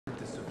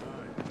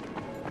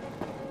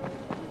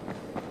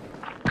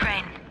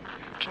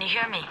Can you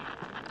hear me?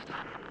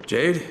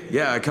 Jade?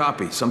 Yeah, I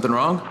copy. Something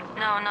wrong?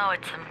 No,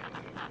 it's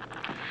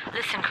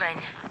Listen,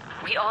 Crane.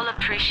 We all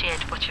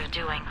appreciate what you're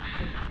doing.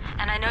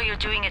 And I know you're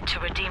doing it to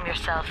redeem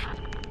yourself.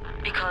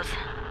 Because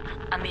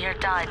Amir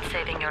died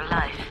saving your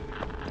life.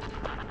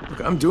 Look,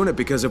 I'm doing it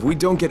because if we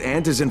don't get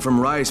antizin from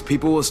Rais,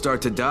 people will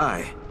start to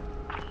die.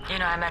 You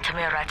know, I met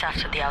Amir right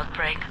after the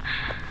outbreak.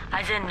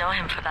 I didn't know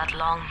him for that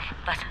long,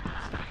 but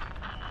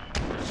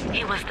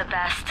he was the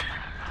best,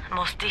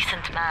 most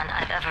decent man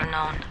I've ever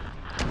known.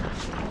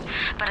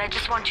 But I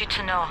just want you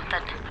to know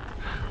that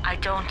I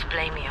don't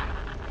blame you.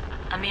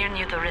 Amir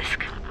knew the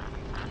risk.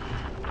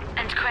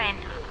 And Crane,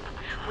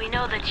 we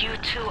know that you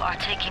too are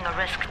taking a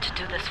risk to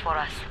do this for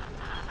us.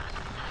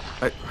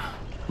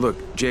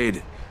 Look,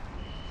 Jade,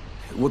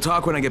 we'll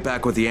talk when I get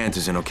back with the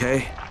antizin,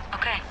 okay?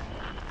 Okay.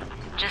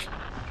 Just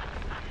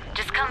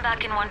come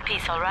back in one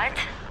piece, all right?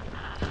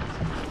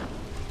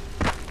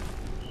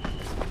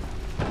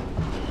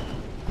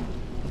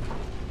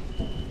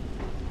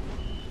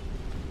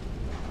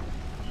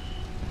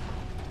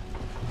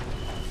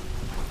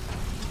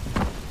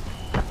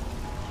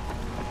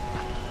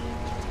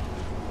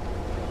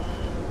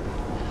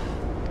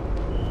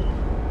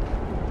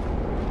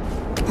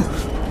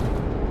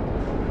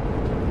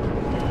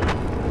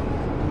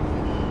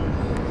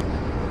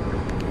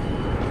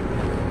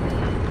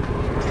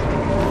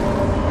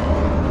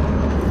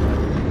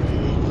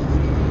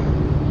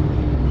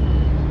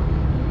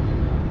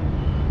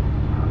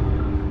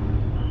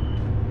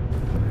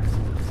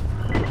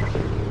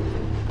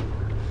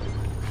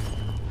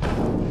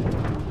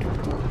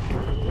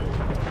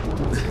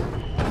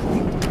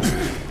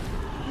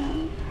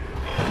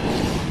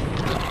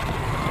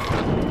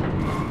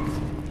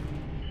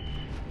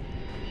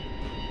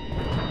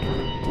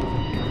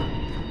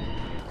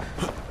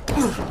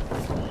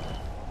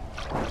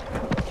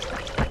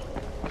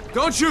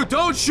 Don't shoot!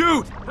 Don't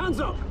shoot! Hands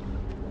up!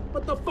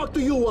 What the fuck do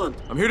you want?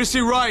 I'm here to see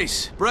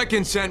Rais.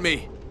 Brecken sent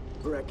me.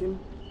 Brecken?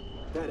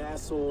 That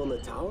asshole on the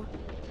tower?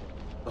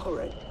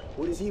 Alright,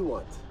 what does he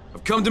want?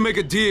 I've come to make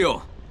a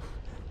deal.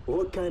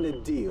 What kind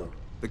of deal?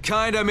 The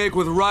kind I make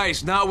with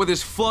Rais, not with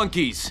his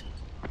flunkies.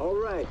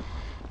 Alright,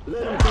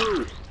 let him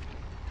through.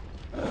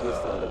 This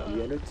ought to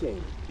be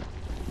entertaining.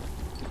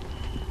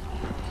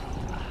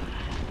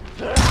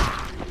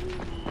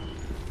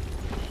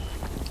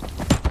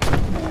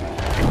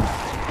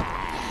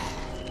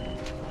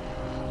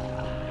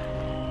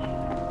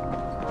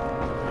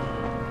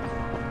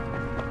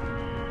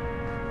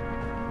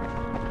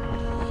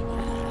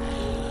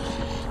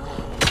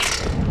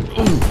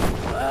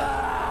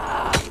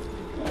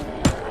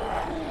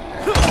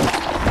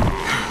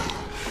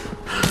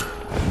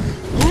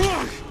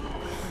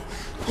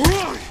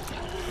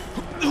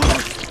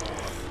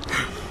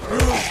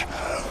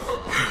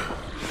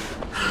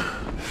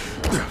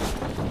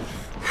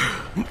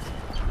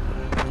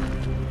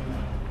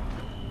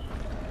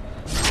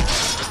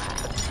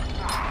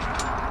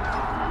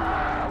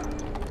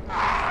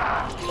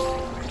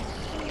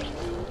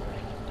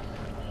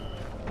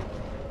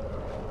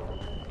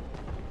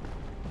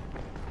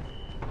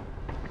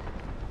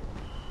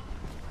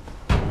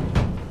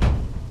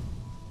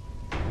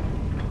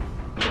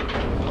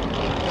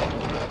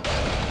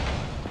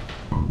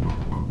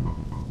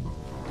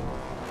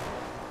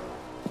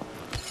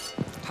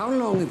 How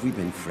long have we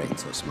been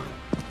friends, Osman?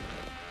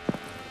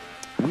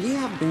 We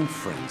have been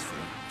friends for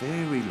a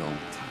very long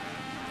time.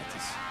 That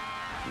is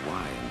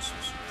why I'm so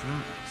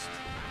surprised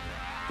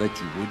that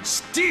you would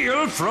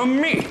steal from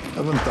me.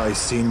 Haven't I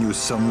seen you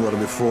somewhere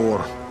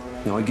before?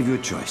 Now I give you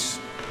a choice.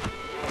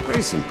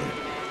 Very simple.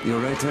 Your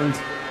right hand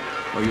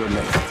or your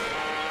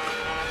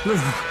left?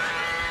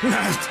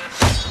 Left.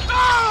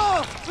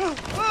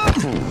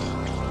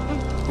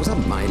 Was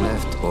that my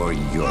left or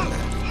your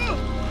left?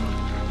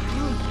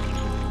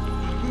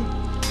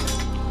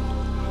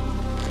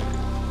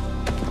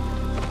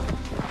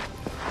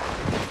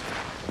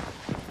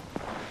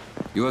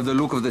 You have the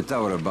look of the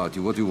tower about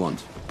you. What do you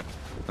want?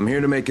 I'm here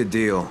to make a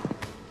deal.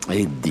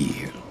 A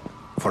deal.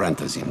 For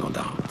antizin, no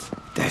doubt.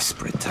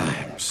 Desperate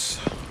times.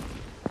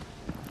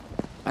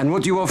 And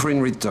what do you offer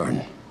in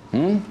return?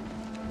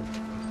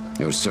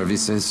 Your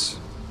services?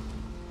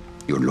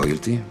 Your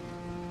loyalty?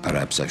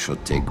 Perhaps I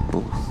should take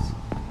both.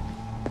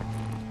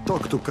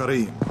 Talk to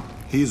Karim.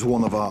 He's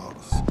one of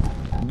ours.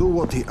 Do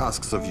what he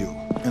asks of you,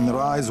 and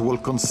Rais will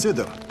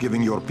consider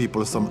giving your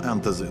people some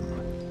antizin.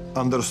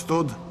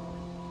 Understood?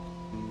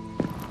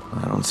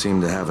 I don't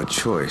seem to have a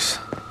choice.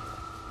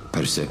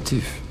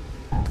 Perceptive.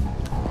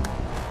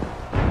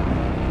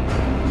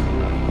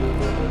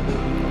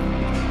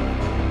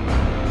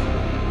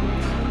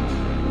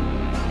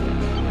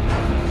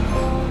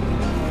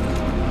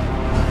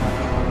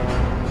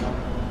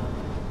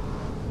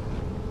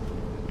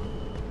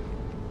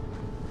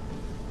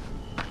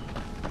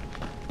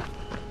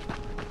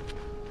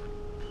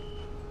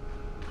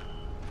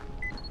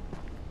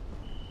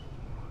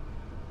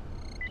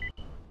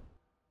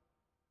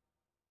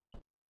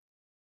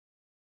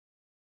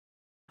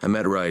 I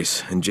met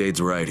Rais, and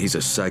Jade's right, he's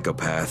a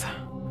psychopath.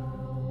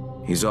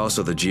 He's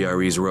also the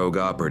GRE's rogue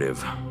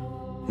operative.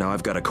 Now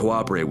I've got to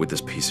cooperate with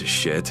this piece of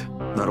shit.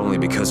 Not only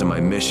because of my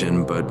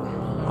mission, but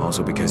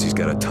also because he's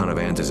got a ton of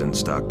antizin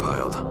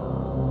stockpiled.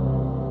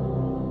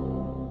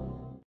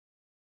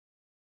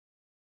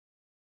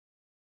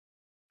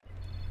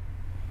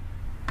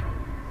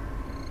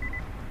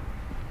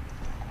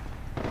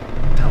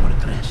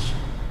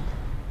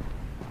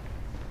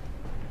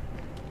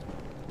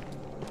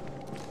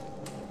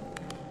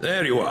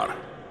 There you are.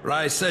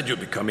 Rais said you'd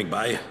be coming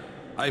by.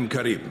 I'm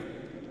Karim.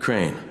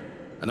 Crane.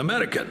 An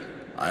American.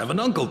 I have an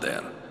uncle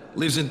there.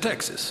 Lives in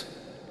Texas.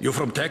 You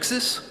from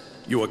Texas?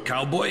 You a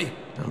cowboy?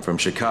 I'm from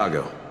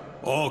Chicago.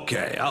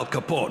 Okay, Al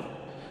Capone.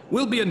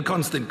 We'll be in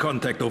constant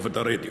contact over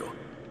the radio.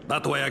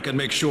 That way I can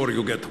make sure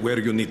you get where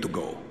you need to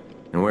go.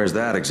 And where's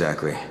that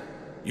exactly?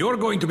 You're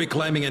going to be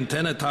climbing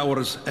antenna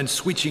towers and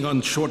switching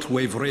on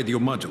shortwave radio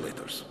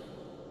modulators.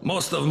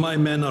 Most of my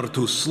men are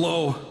too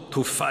slow,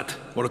 too fat,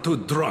 or too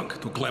drunk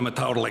to climb a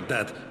tower like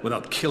that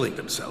without killing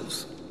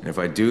themselves. And if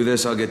I do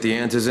this, I'll get the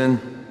antizin?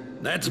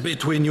 That's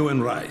between you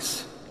and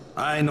Rais.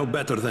 I know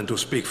better than to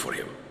speak for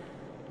him.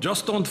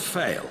 Just don't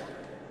fail.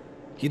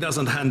 He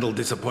doesn't handle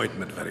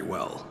disappointment very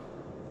well.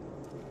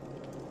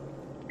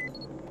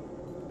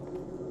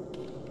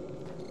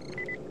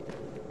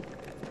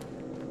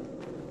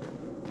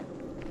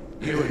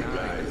 You and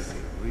I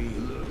really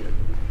look at.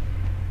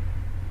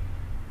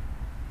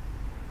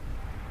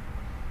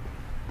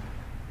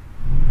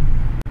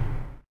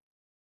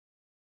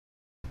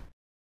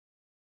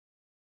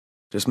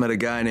 Just met a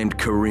guy named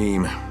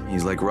Karim.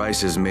 He's like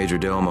Rice's major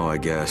domo, I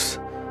guess.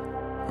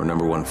 Or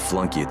 #1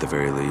 flunky at the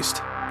very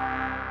least.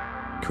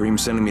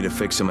 Karim's sending me to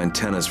fix some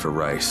antennas for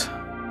Rais.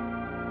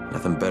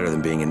 Nothing better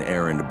than being an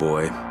errand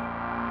boy.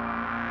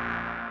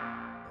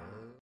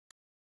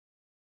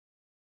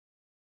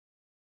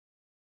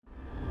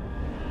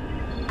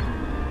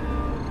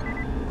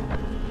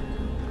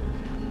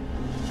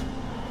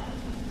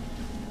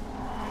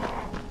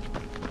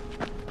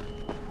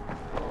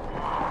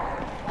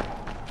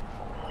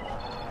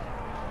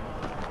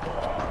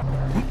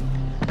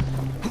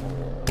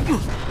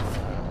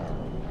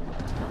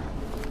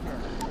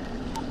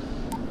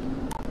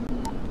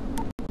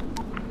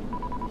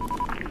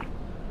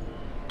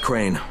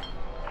 Crane.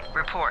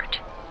 Report.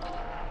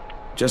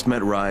 Just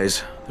met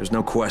Rais. There's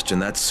no question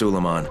that's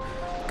Suleiman.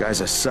 Guy's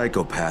a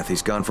psychopath.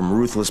 He's gone from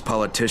ruthless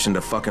politician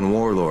to fucking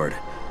warlord.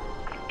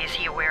 Is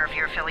he aware of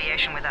your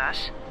affiliation with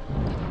us?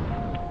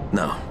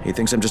 No, he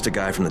thinks I'm just a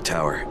guy from the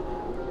tower.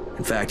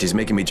 In fact, he's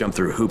making me jump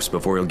through hoops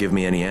before he'll give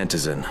me any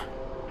antizin.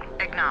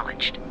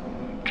 Acknowledged.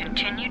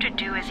 Continue to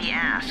do as he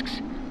asks.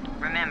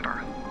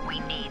 Remember, we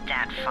need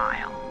that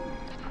file.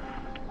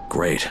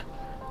 Great.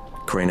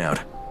 Crane out.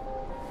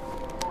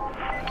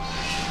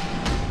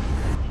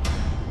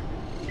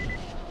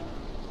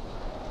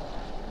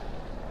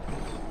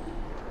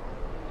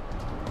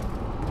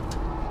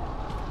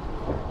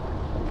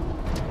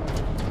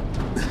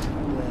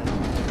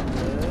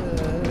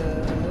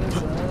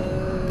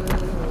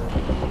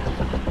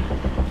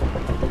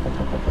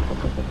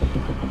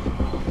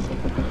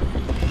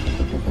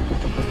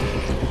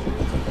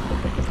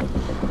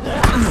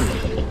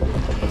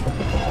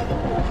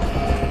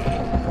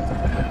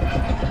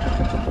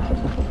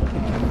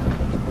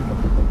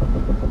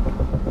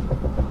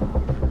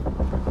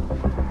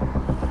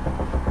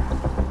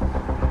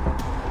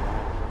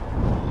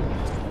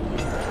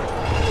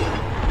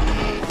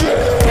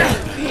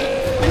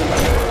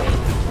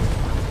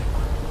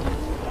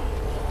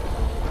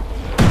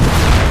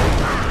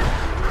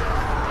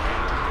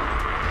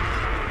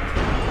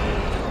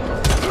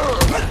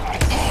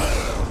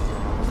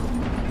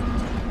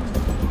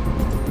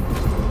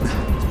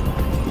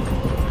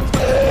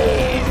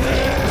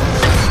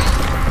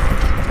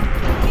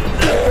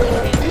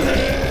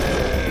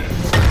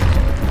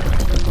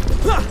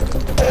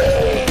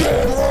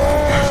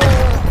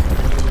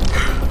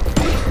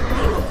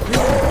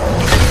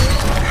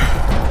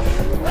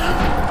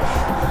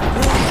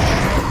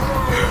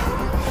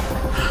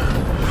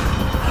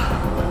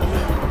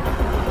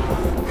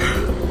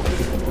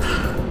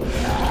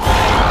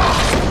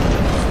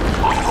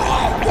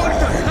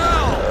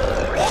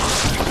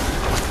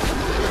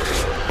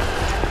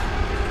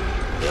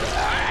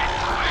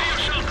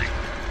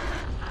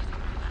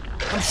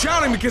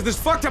 Shouting because this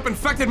fucked up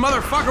infected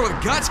motherfucker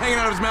with guts hanging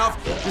out of his mouth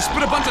just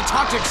spit a bunch of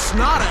toxic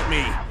snot at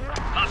me.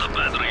 Not a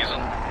bad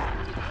reason.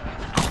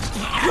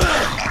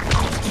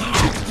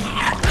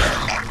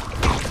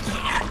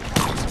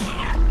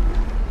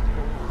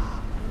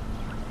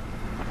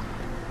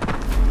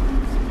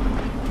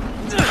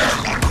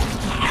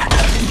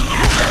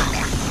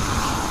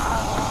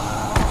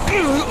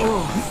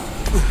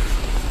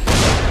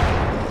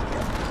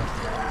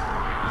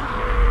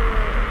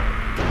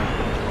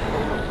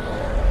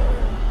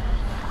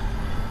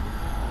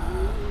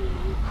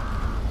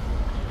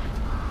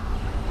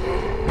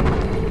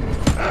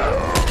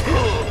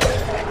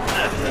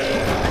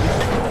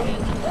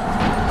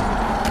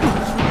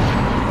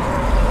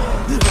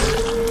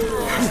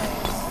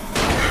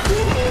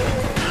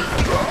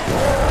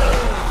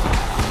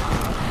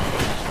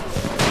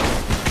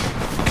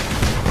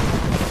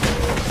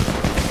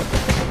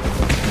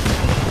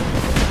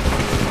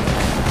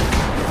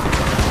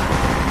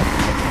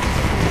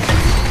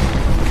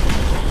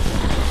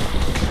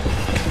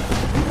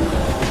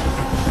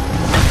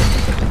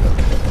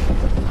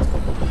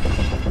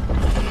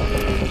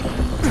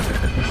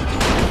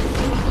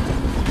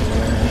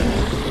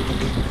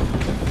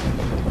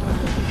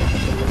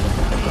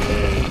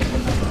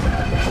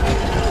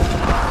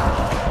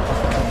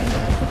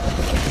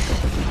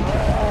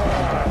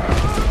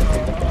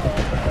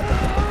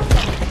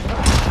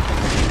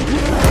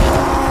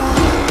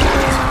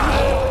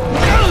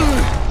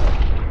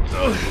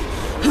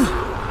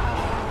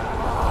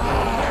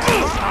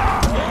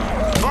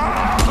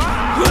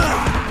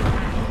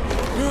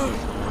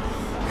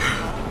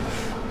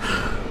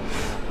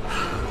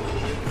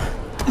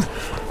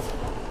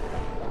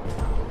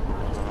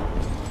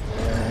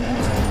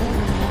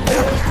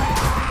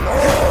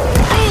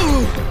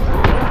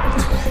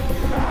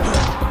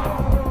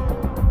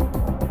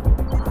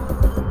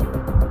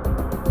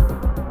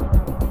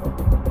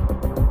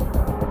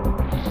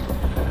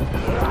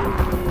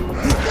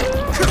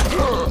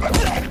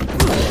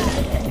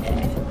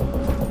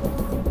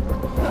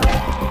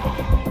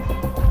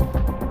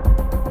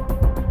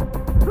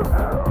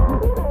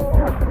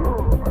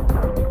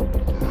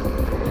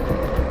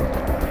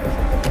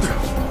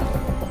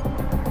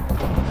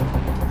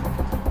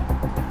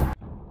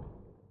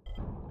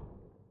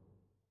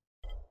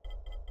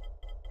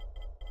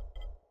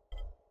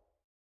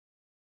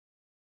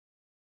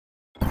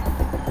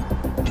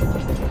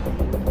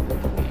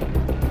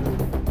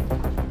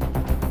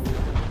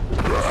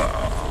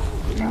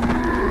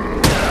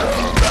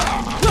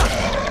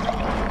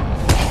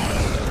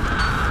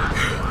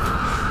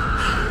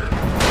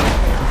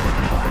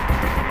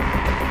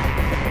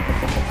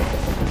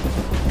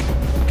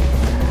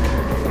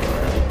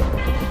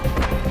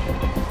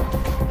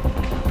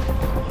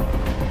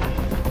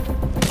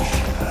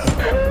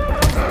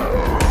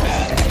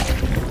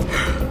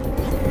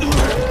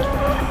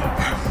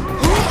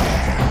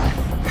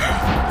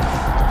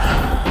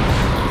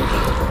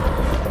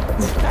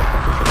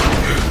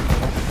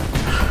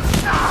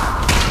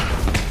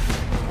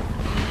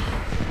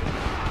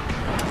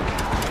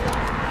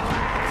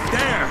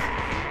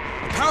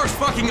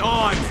 fucking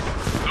on!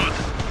 Good.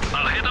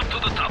 I'll head up to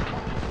the top.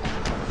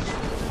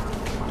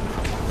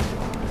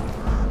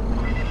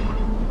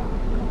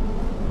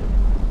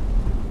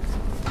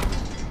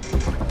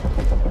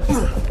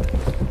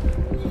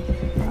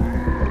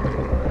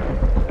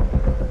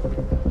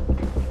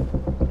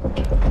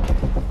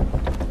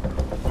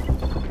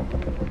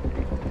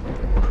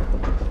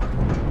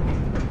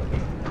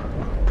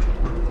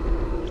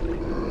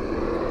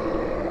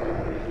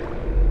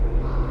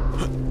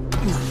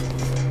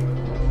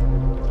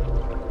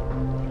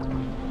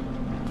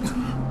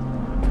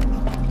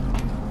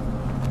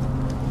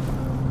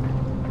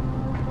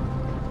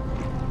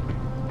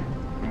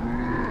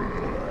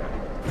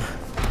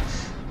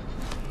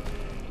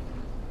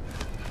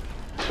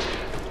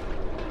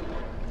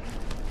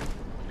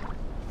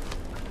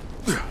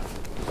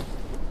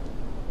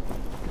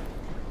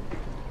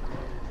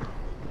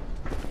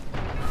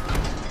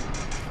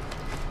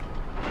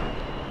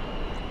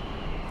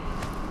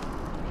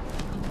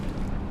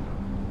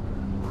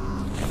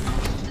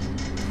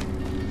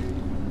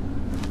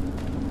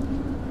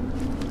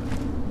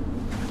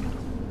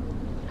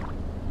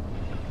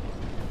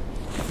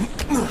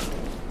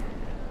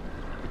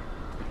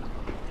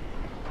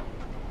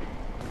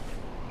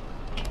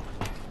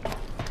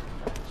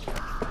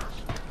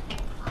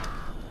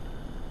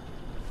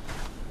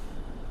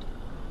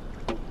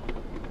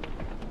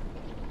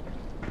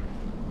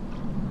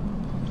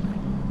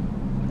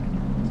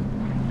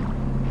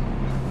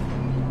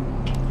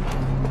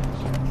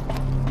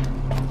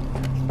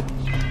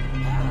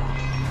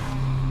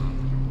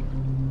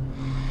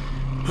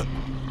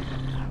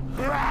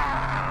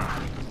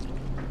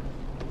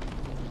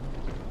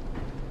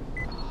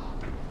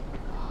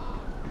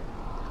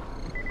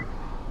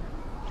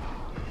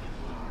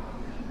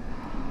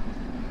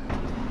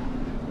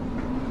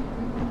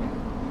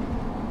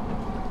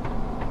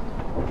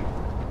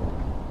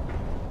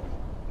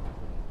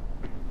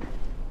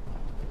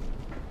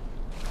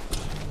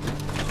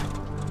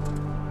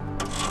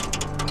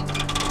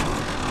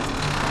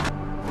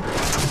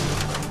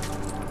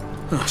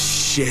 Oh,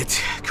 shit.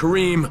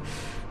 Kareem,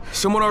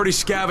 someone already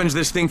scavenged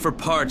this thing for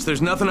parts.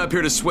 There's nothing up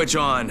here to switch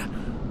on.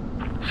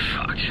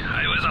 Fuck,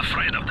 I was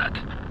afraid of that.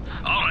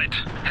 Alright,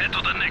 head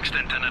to the next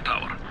antenna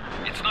tower.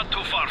 It's not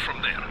too far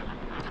from there.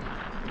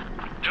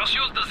 Just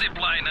use the zip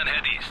line and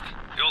head east.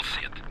 You'll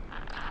see it.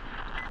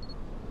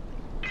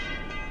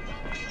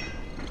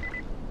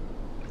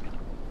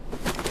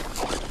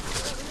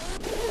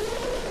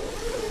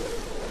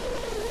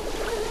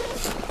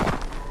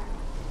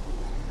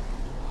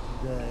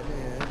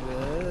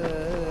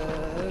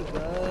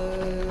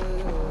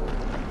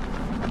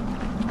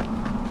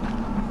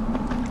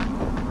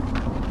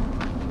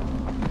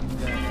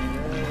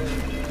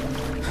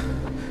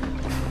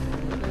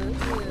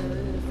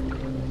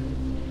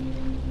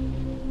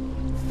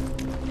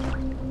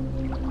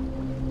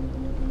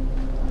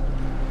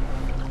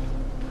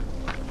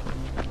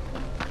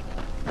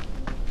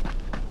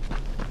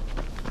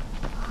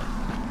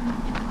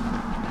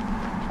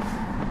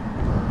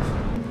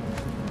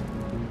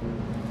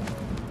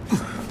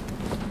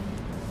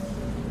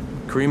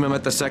 Kareem, I'm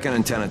at the second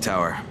antenna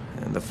tower,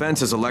 and the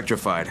fence is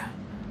electrified.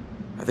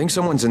 I think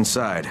someone's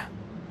inside.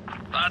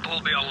 That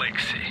will be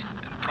Alexei,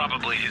 and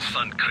probably his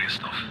son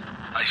Christoph.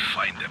 I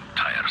find them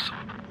tiresome.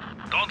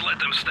 Don't let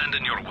them stand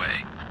in your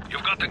way.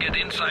 You've got to get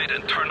inside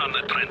and turn on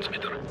the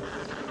transmitter.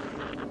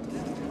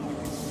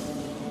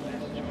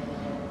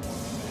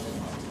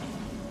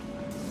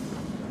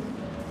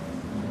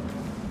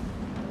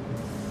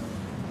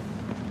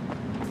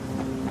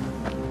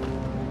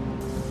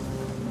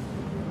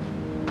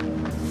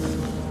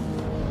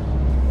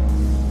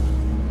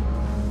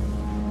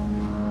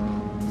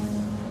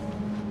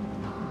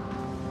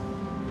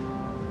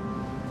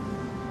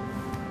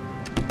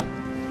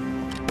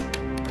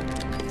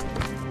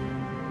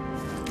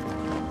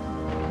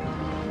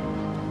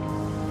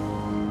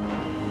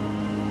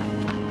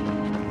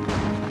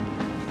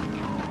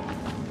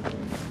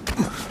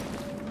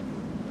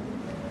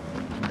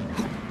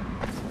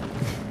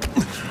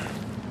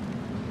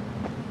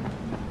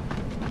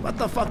 What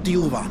the fuck do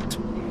you want?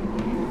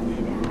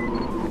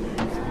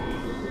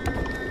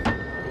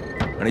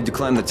 I need to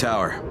climb the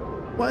tower.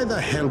 Why the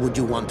hell would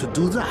you want to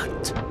do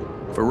that?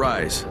 For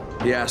Rais.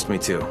 He asked me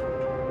to.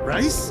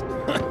 Rais?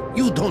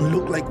 You don't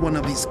look like one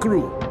of his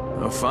crew.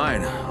 Oh,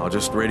 fine. I'll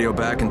just radio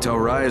back and tell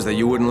Rais that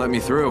you wouldn't let me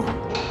through.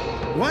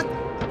 What?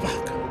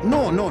 Fuck.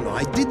 No,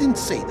 I didn't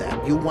say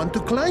that. You want to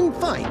climb?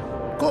 Fine.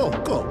 Go.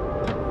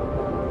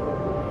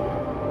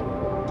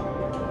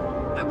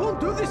 I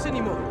won't do this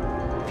anymore.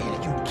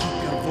 Will you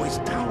keep your voice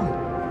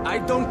down? I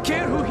don't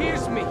care who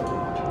hears me.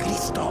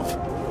 Christoph,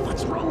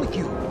 what's wrong with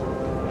you?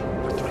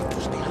 We're trying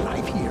to stay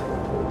alive here.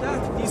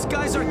 Dad, these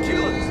guys are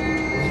killers.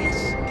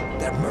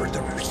 Yes, they're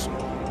murderers.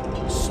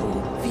 So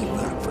we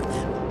work for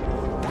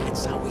them.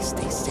 That's how we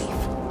stay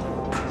safe.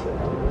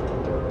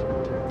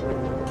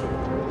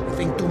 You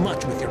think too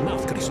much with your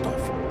mouth,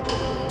 Christoph.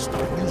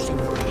 Start using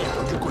your head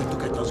or you're going to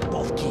get us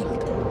both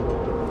killed.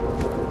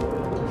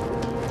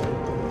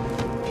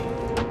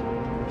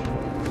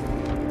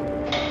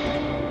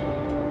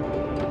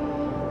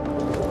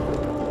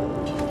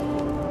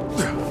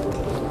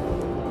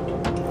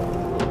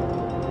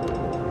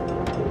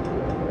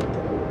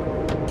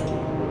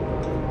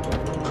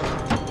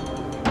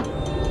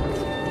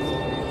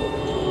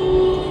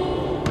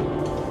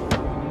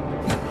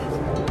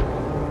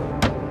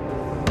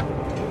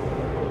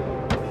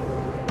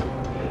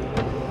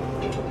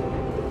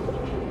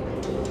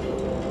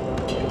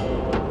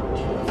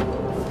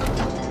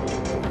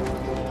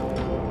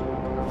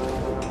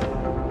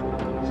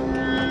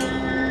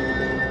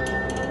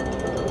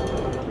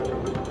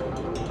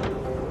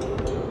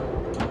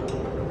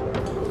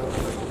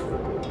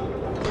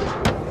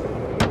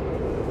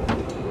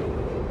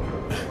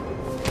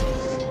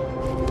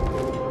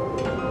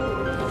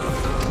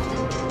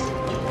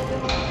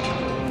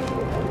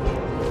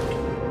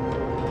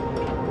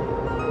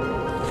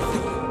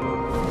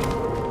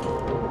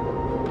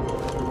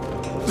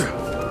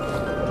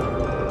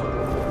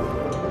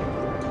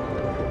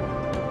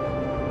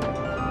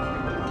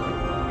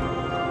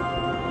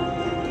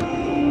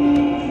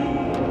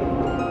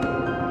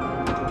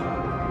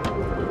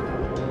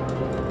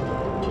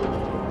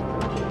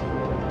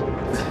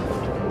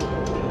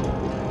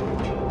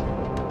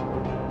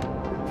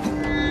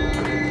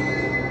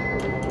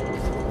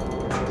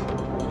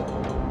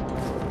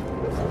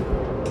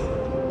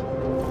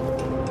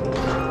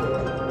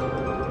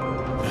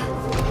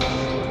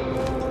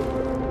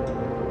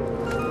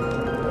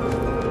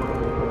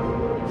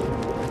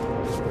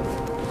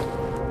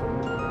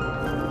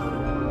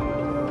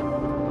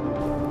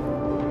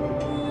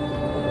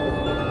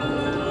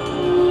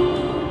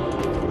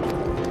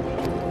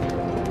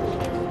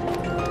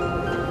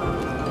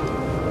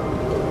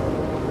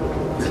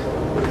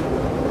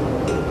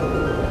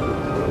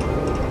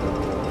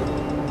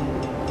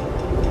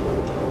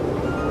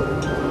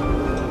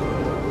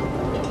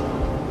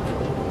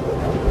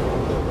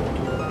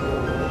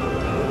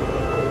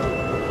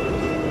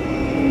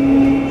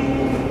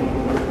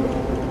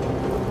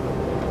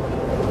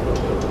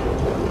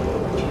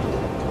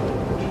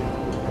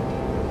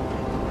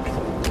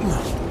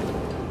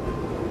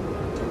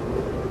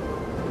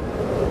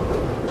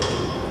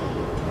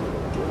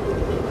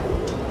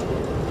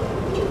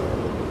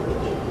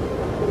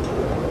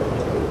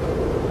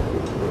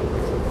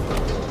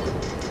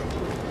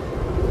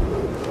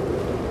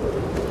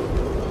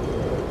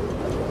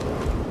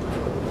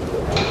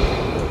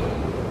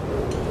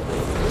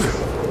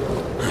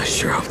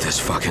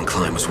 fucking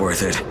climb was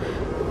worth it.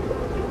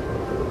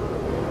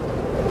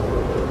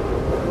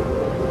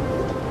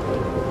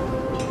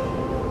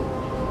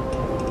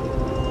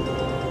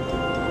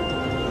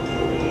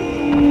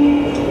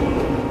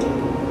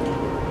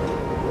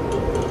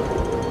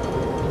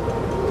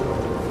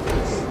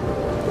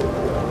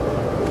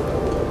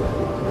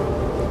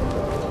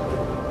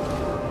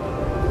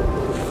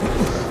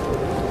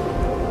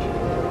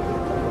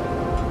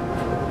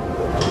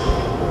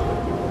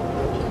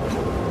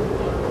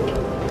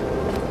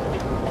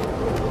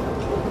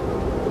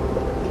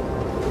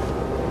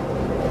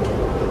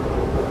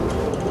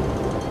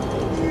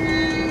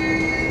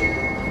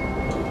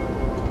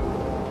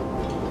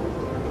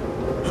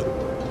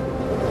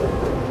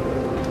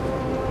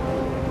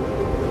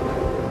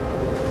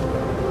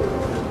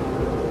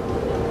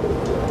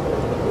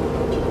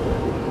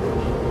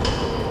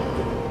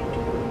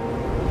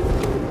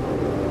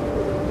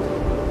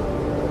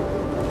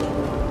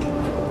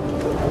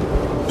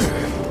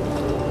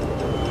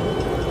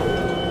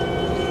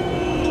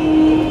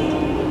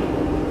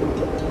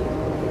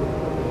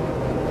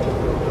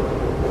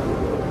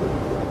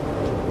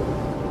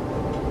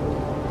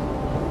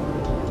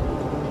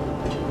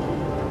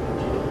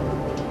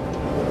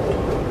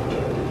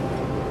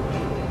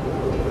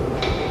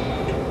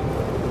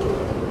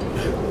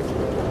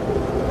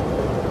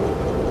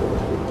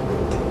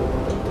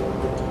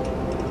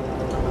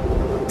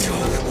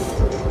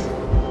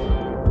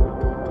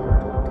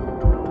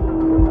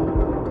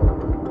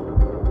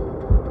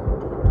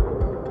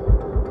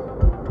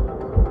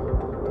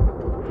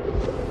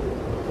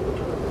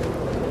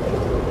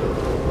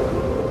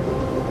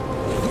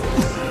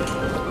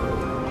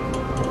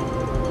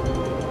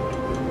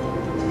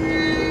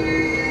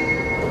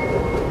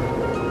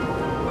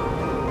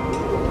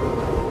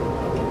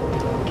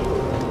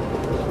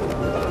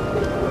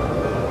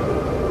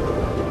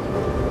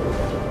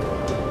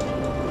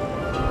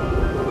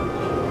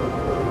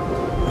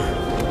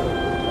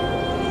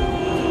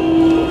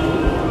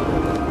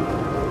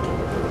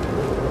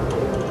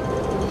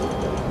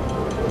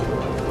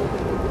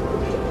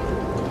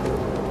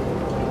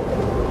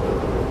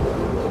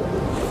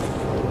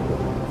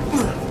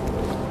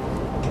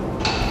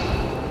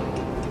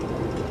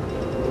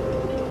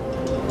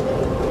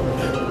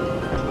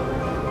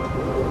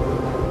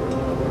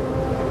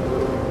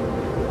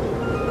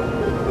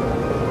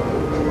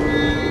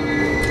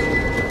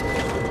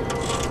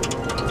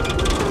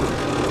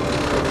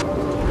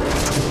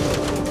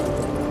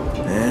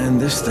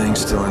 This thing's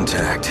still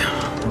intact.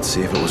 Let's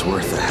see if it was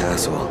worth the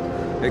hassle.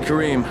 Hey,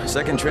 Kareem,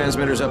 second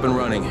transmitter's up and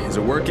running. Is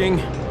it working?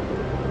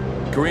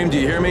 Kareem, do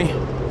you hear me?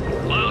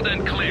 Loud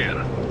and clear.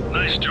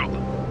 Nice job.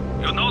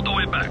 You know the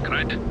way back,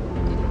 right?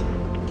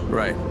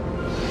 Right.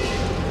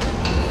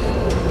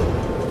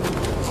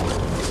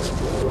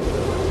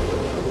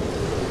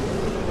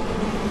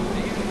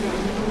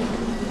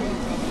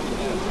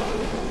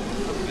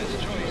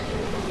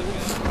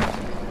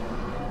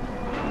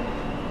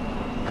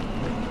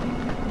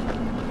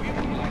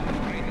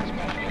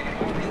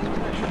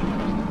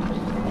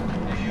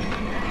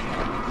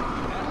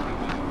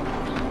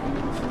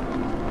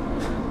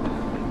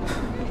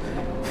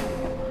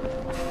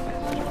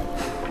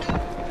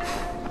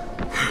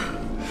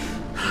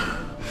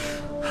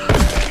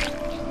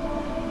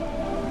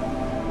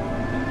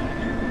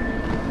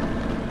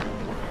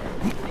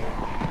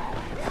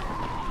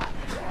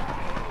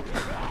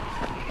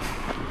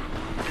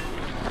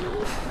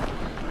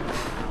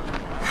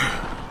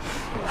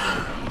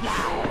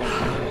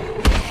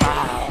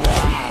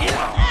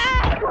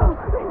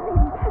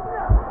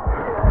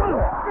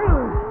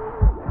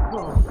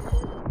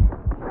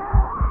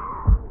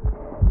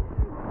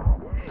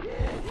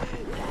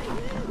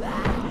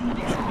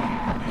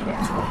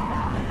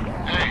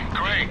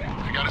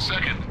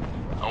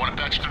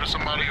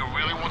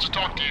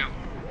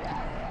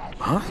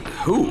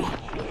 Who?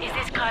 Is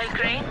this Kyle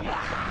Crane?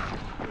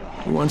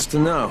 Who wants to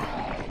know?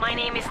 My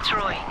name is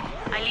Troy.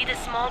 I lead a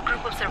small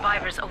group of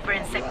survivors over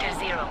in Sector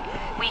Zero.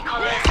 We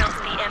call ourselves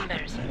the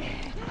Embers.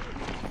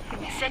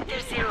 Sector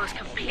Zero is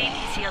completely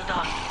sealed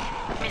off.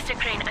 Mr.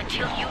 Crane,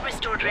 until you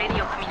restored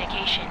radio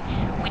communication,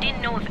 we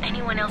didn't know if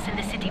anyone else in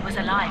the city was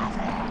alive.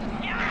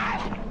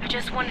 I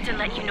just wanted to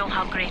let you know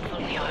how grateful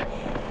we are.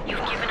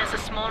 You've given us a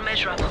small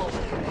measure of hope.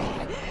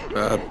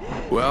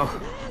 Well,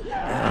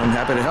 I'm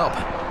happy to help.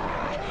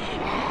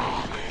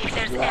 If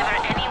there's ever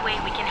any way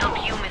we can help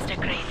you, Mr.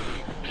 Crane,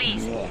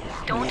 please,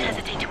 don't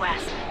hesitate to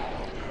ask.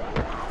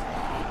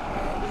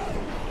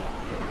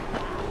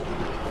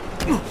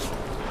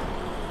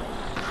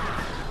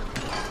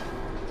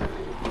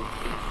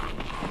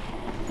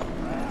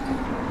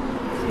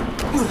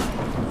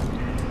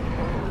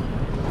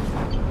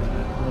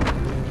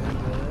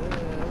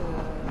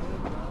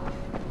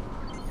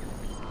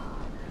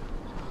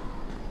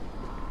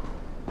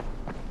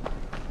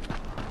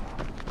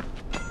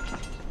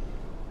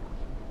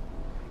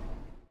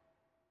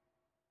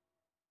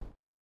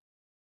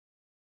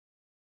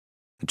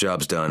 The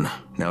job's done.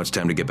 Now it's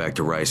time to get back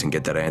to Rais and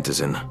get that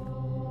antizin.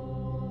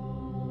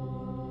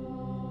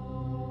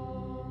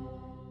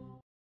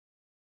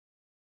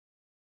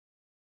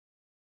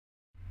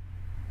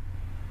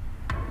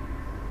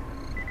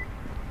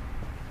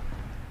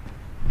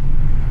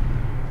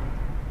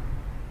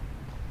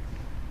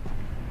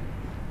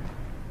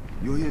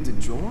 You're here to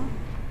join?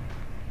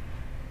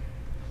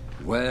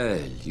 Well,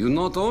 you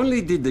not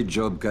only did the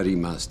job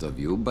Karim asked of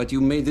you, but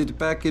you made it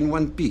back in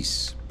one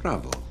piece.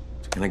 Bravo.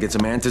 Can I get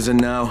some antizin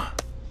now?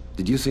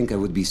 Did you think I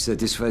would be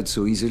satisfied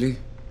so easily?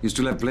 You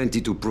still have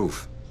plenty to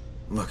prove.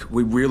 Look,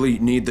 we really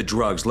need the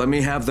drugs. Let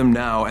me have them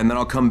now, and then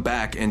I'll come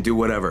back and do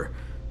whatever.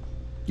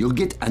 You'll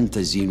get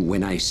antizin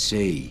when I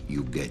say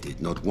you get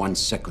it, not 1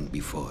 second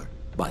before.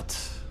 But,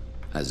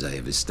 as I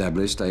have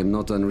established, I am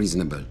not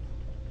unreasonable.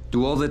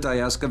 Do all that I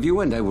ask of you,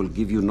 and I will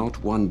give you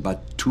not 1,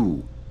 but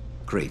 2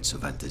 crates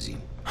of antizin.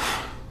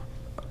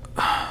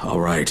 All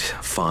right,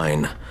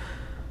 fine.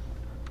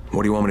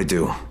 What do you want me to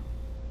do?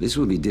 This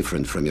will be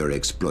different from your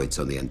exploits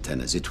on the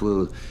antennas. It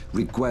will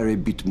require a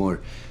bit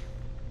more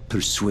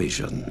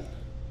persuasion.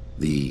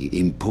 The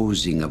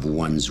imposing of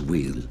one's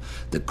will,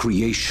 the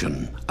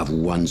creation of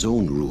one's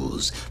own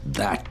rules.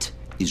 That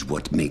is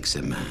what makes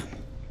a man.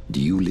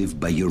 Do you live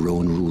by your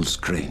own rules,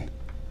 Crane?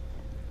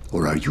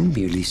 Or are you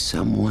merely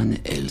someone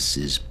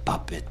else's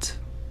puppet?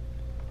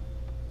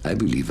 I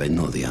believe I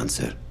know the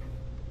answer.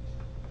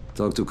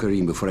 Talk to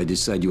Karim before I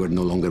decide you are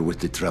no longer worth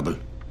the trouble.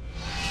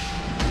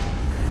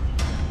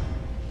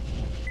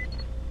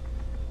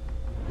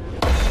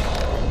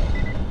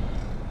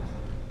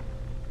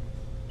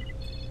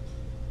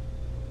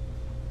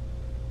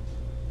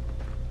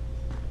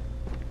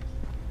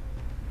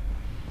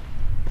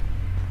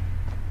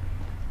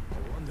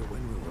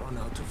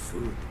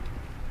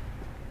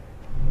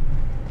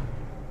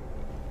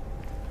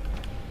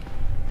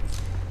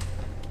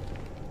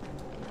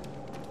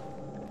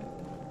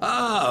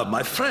 Ah,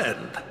 my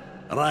friend.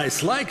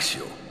 Rais likes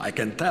you, I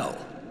can tell.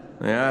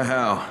 Yeah,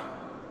 how?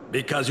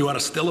 Because you are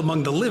still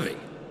among the living.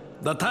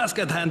 The task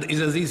at hand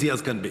is as easy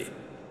as can be.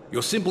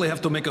 You simply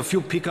have to make a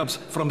few pickups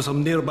from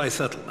some nearby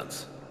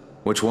settlements.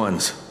 Which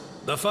ones?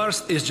 The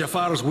first is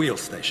Jafar's wheel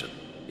station.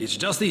 It's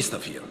just east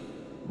of here.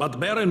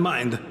 But bear in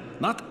mind,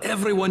 not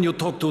everyone you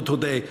talk to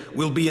today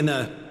will be in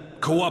a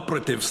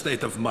cooperative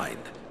state of mind.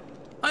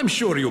 I'm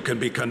sure you can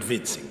be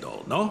convincing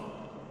though, no?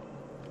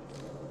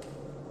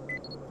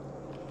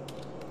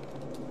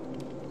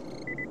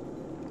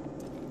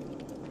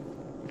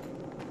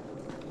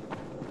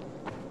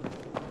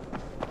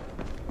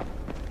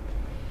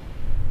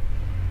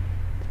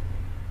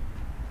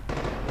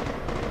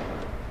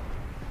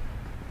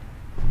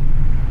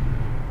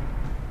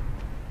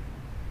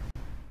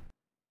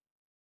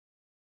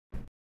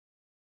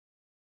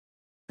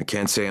 I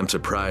can't say I'm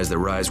surprised that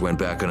Rais went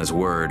back on his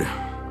word.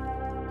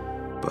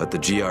 But the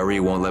GRE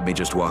won't let me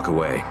just walk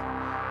away.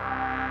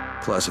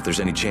 Plus, if there's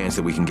any chance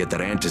that we can get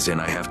that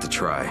antizin, I have to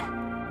try.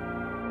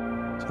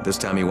 So this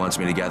time he wants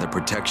me to gather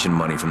protection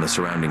money from the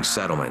surrounding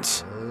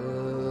settlements.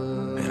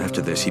 And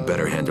after this, he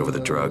better hand over the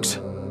drugs.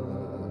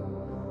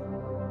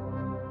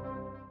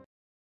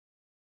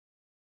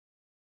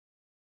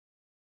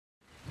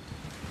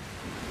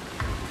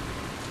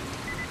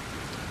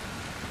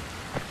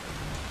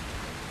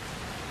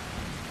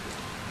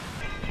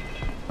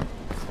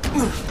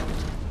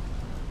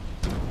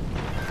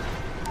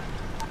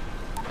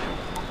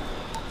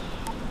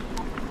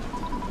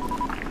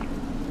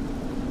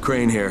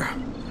 Crane here.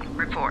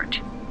 Report.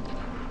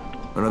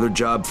 Another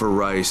job for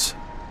Rais.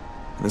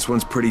 This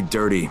one's pretty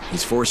dirty.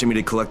 He's forcing me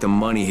to collect the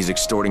money he's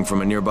extorting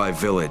from a nearby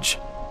village.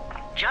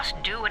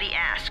 Just do what he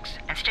asks,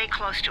 and stay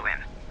close to him.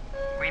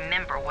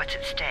 Remember what's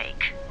at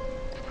stake.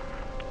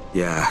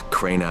 Yeah,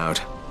 Crane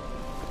out.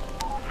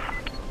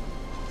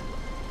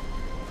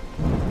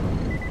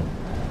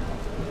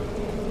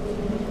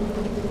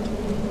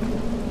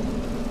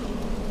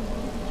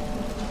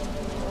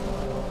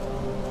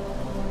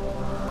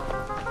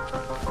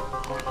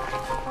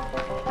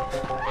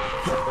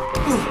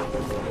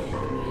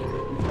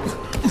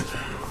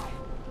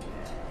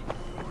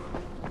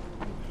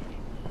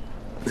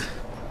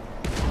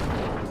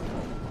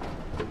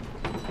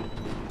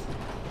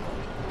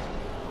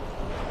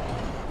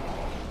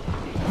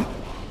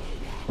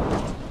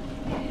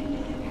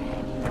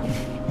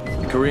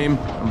 Karim,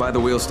 I'm by the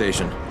wheel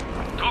station.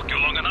 Took you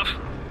long enough.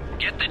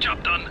 Get the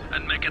job done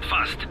and make it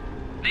fast.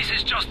 This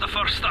is just the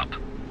first stop.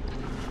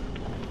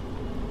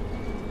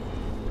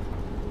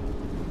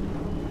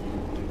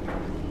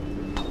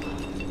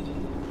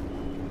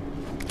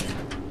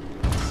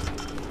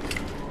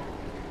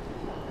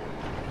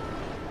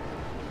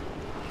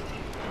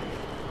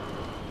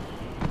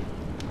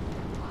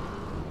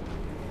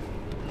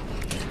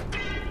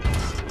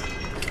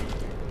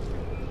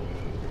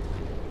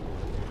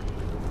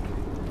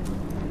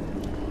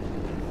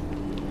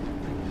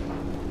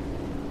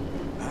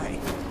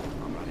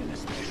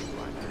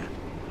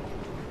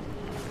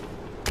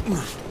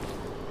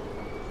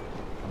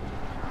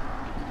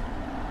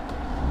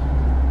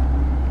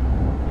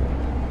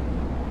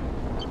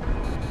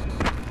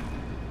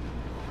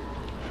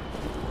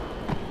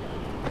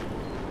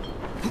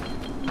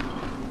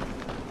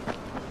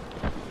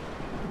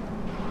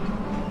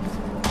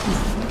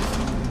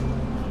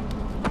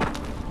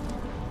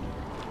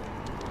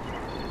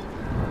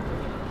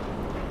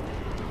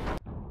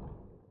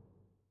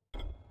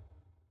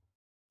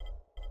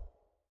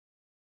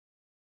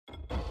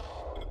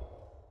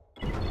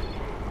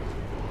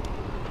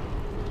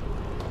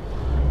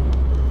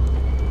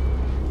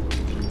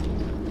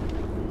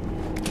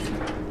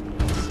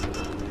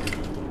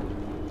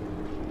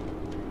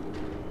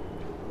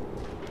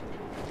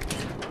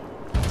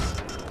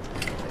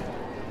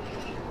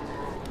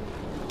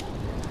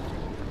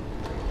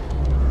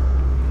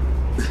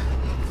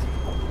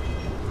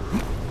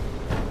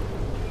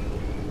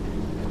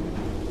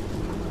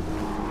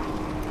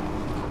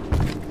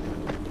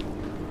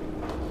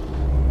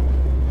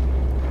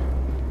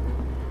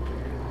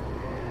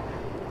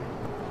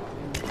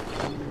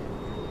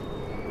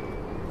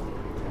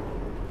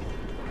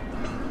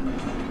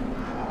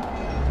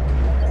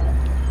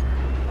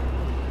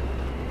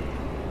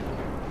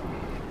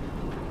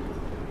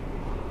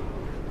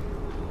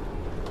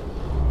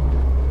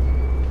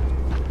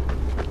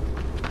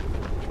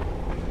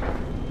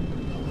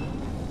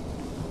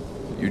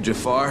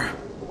 Jafar?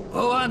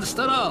 Who wants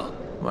to know?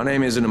 My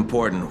name isn't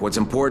important. What's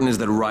important is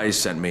that Rais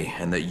sent me,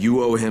 and that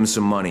you owe him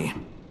some money.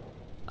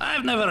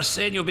 I've never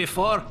seen you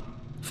before.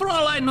 For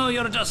all I know,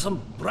 you're just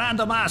some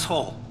random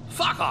asshole.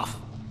 Fuck off.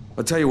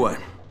 I'll tell you what.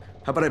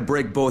 How about I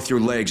break both your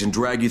legs and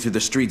drag you through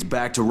the streets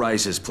back to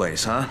Rais's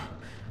place, huh?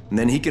 And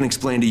then he can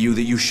explain to you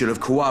that you should have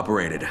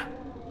cooperated.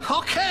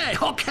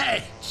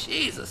 Okay.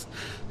 Jesus.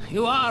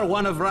 You are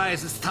one of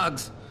Rais's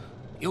thugs.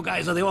 You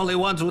guys are the only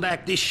ones who'd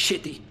act this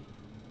shitty.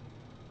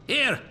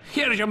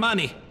 Here's your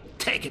money.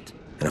 Take it.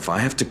 And if I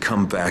have to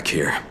come back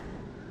here...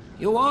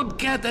 You won't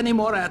get any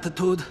more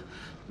attitude.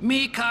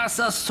 Mi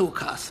casa, su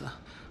casa.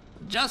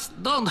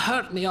 Just don't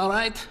hurt me, all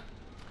right?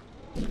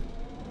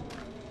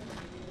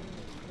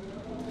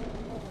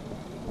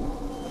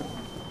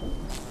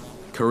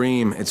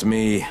 Karim, it's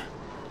me.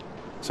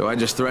 So I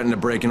just threatened to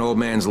break an old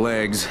man's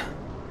legs.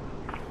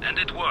 And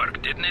it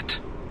worked, didn't it?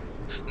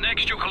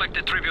 Next you collect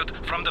a tribute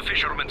from the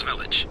fisherman's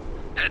village.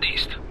 Head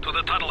east, to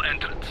the tunnel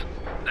entrance.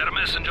 Their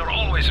messenger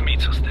always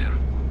meets us there.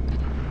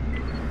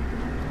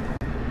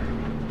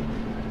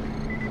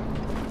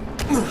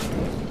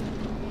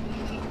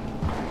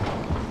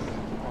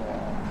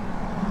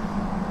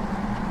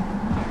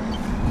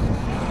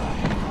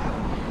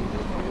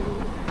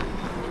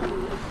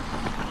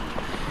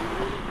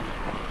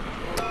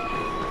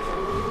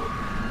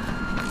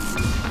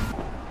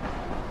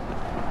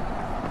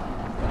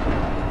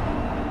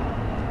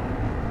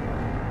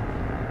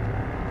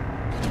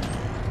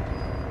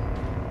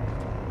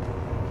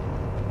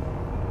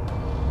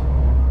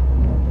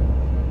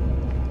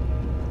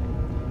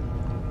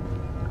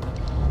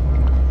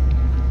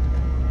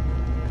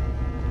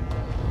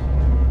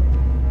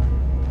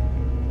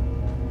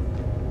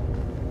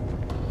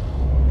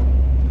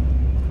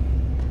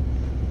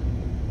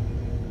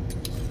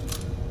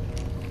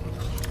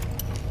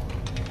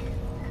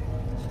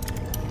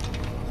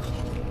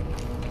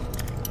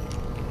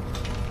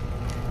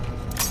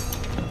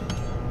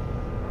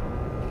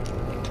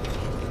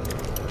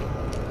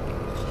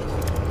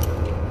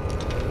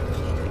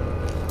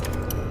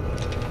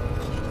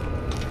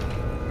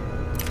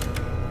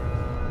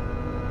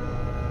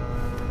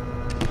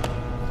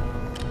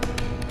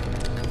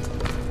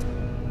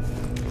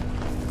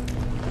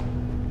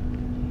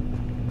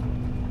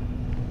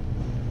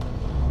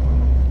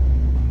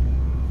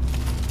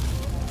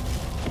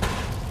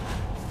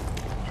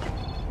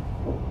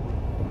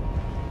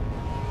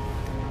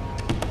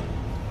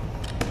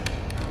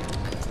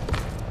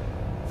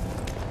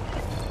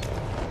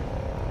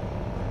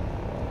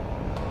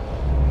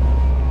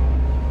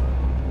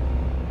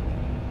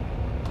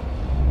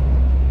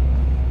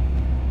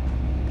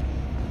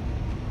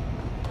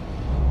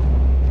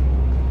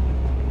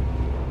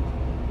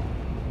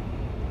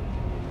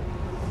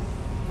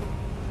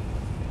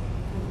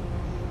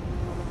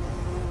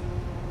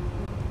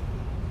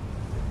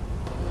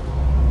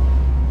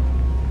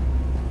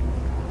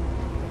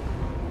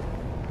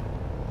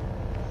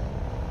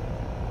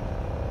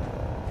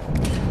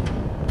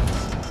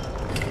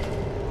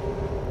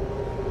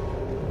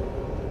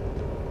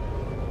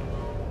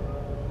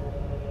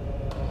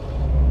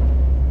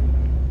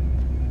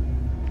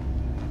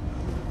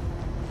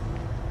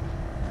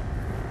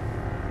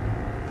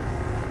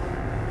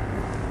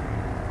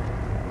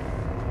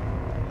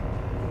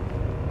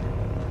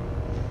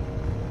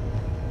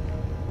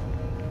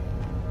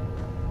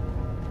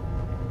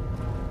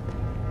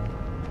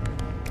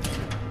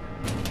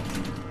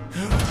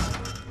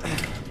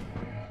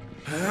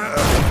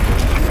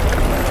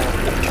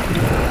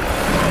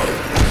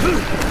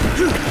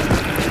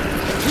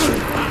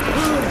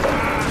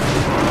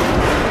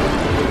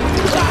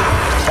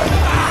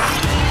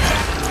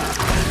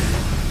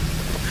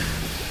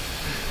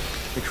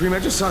 Karim, I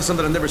just saw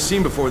something I've never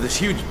seen before. This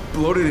huge,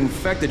 bloated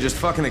infected just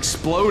fucking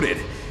exploded.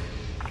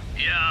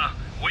 Yeah,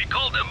 we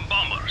call them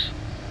bombers.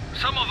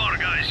 Some of our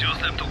guys use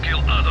them to kill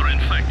other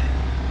infected.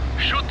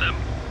 Shoot them,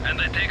 and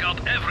they take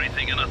out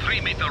everything in a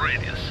 3-meter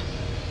radius.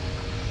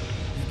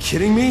 You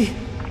kidding me?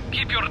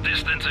 Keep your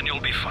distance and you'll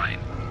be fine.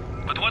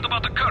 But what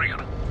about the courier?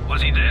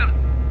 Was he there?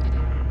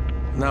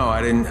 No,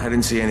 I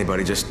didn't see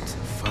anybody, just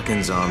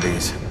fucking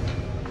zombies.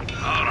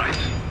 All right,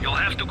 you'll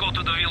have to go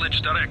to the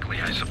village directly,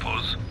 I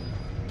suppose.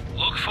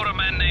 Look for a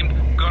man named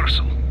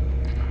Gersel.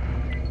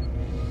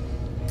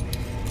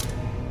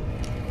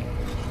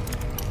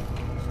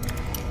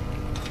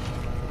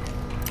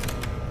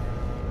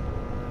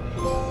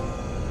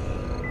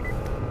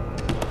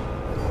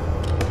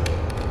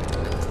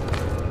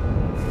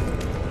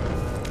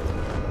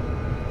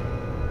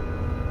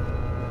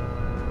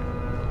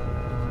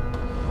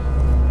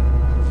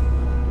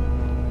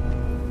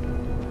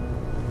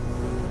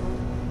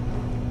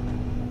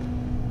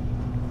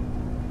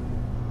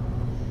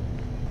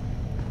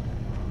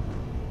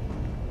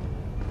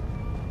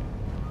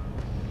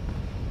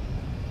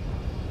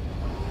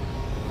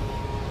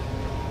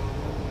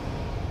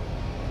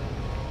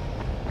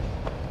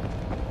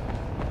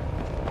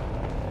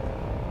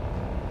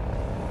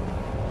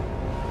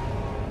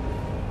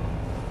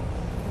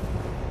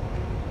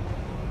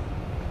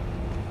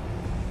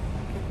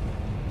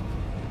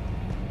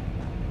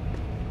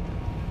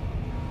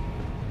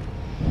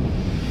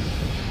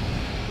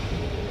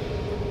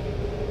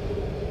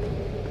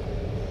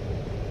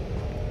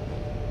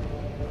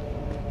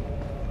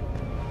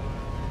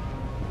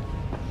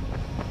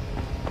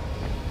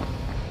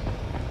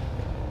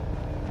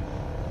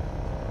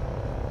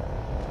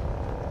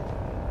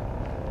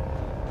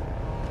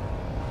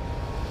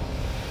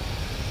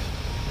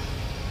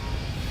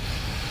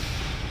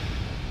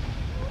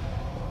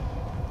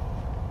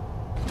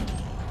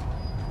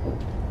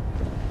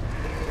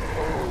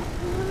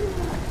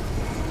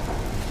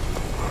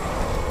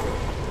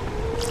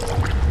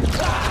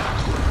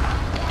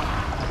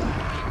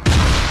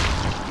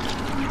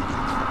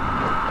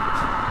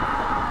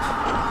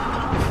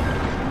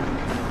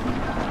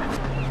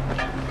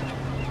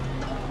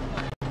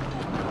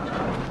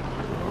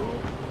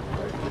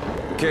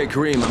 Okay,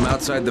 Kareem, I'm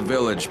outside the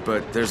village,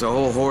 but there's a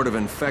whole horde of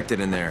infected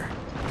in there.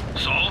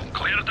 So,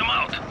 clear them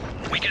out.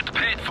 We get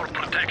paid for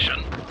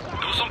protection.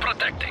 Do some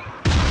protecting.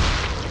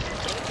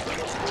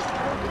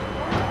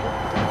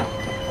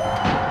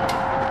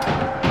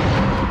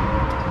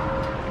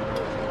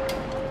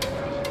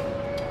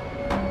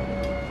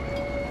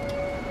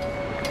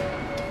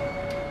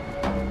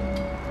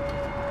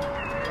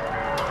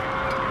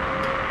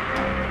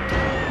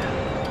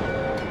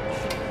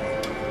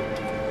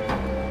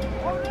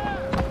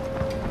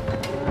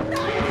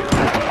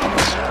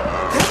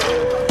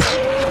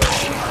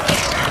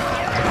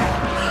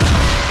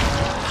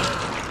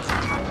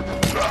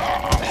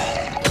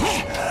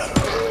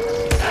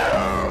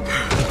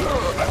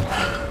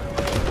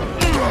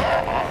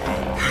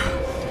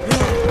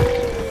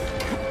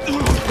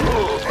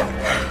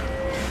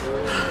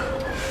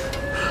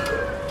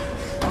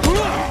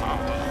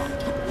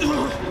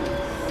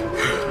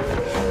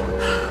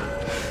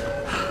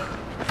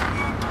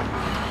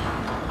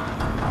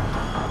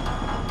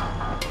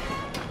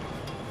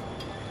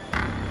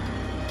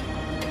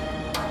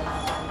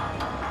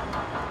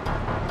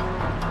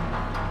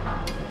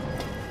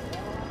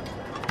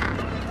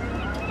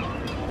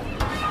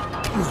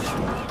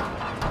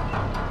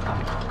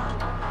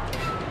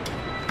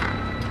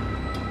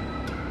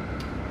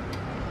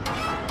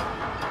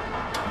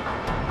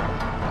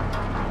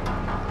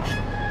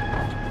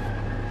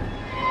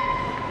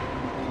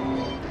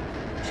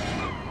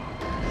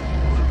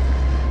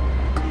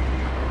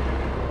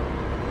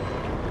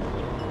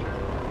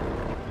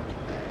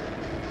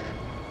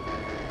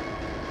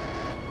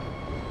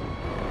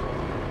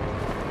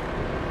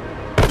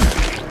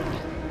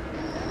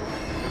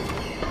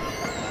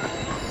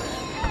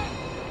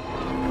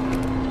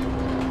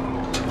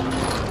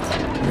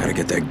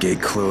 Get that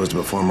gate closed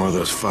before more of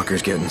those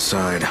fuckers get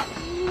inside.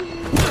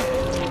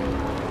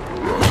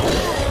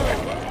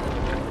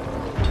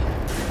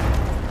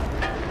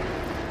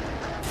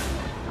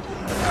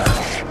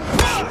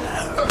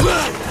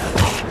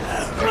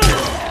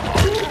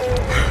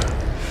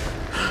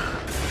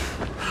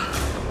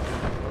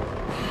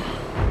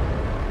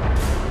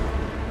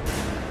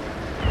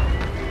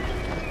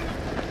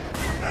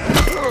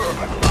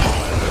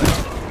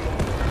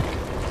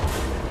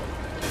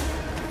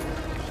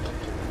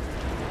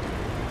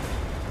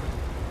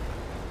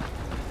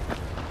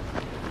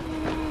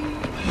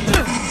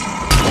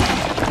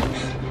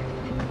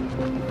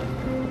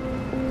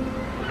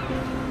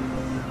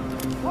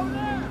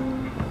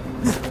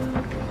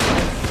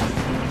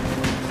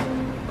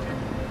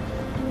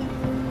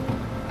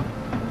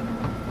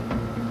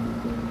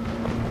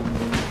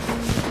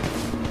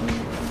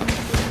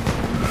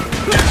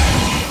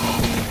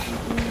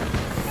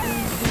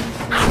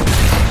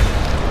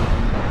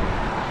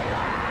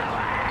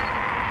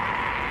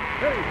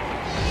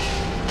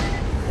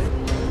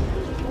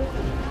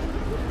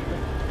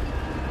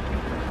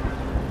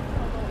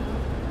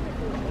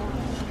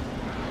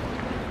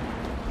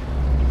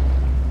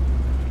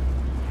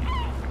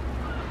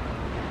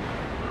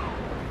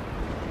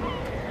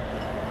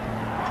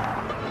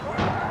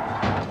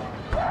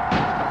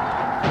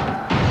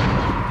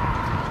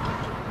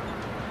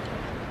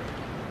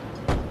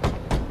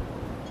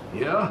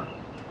 Yeah?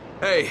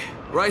 Hey,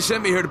 Rais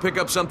sent me here to pick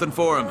up something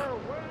for him.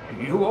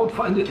 You won't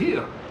find it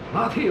here.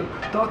 Not here.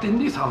 Not in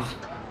this house.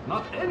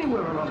 Not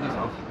anywhere around this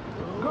house.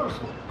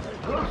 Gerson.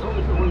 Gerson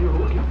is the one you're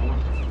looking for.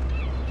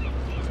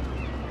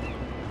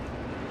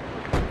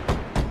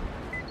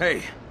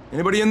 Hey,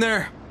 anybody in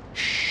there?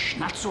 Shh,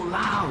 not so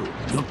loud.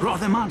 You'll draw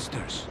the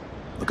monsters.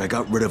 Look, I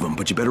got rid of them,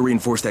 but you better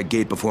reinforce that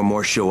gate before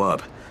more show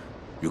up.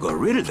 You got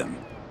rid of them?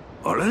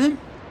 All of them?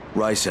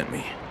 Rais sent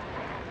me.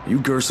 You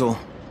Gersel?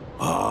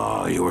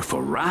 Oh, you were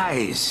for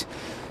Rais.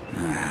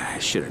 I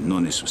should have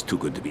known this was too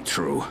good to be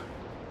true.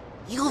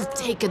 You've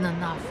taken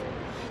enough.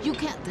 You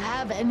can't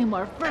have any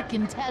more.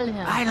 Frickin' tell him.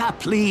 Isla,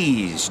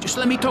 please. Just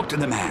let me talk to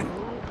the man.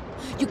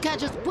 You can't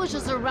just push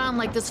us around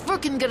like this.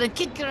 Frickin' gonna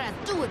kick your ass.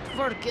 Do it,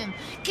 Frickin'.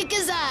 Kick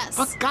his ass.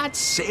 For God's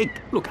sake.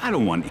 Look, I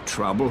don't want any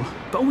trouble.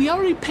 But we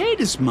already paid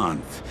this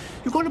month.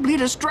 You're gonna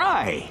bleed us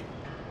dry.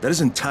 That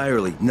is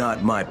entirely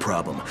not my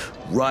problem.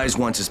 Rais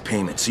wants his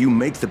payment, so you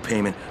make the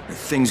payment or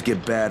things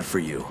get bad for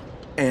you.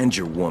 And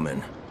your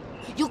woman.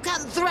 You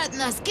can't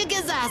threaten us. Kick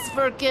his ass,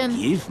 Frickin'.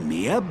 Give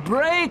me a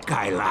break,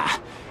 Isla.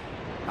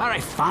 All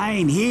right,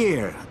 fine,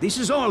 here. This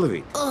is all of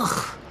it.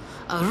 Ugh.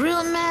 A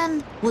real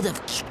man would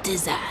have kicked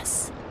his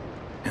ass.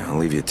 Yeah, I'll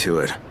leave you to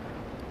it.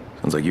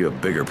 Sounds like you have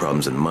bigger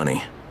problems than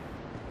money.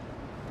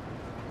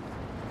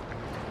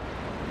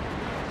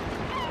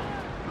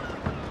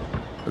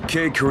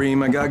 Okay,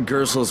 Kareem, I got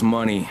Gersel's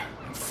money.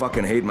 I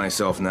fucking hate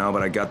myself now,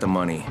 but I got the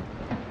money.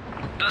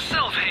 The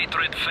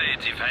self-hatred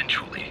fades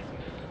eventually.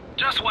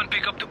 Just one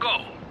pickup to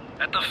go.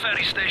 At the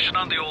ferry station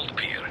on the old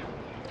pier.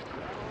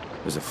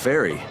 There's a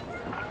ferry?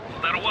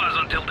 There was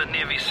until the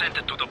Navy sent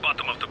it to the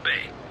bottom of the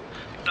bay.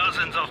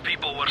 Dozens of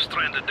people were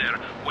stranded there,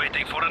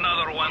 waiting for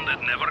another one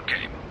that never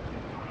came.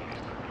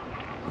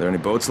 Are there any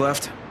boats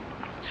left?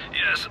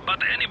 Yes,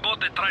 but any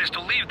boat that tries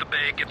to leave the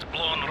bay gets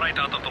blown right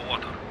out of the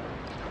water.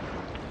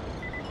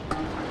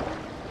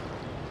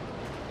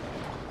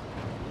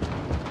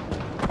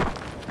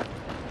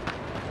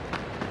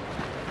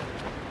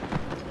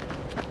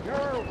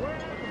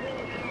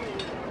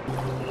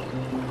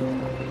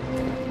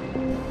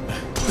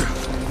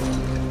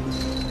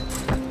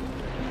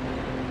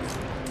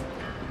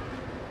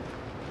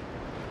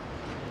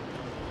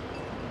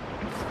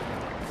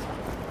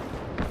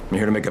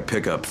 here to make a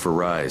pickup for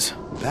Rais.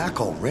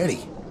 Back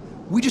already?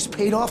 We just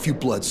paid off you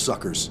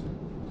bloodsuckers.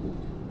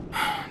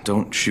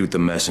 Don't shoot the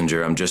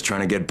messenger. I'm just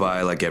trying to get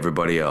by like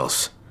everybody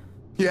else.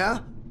 Yeah?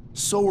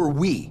 So are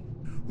we.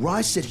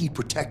 Rais said he'd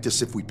protect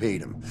us if we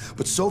paid him.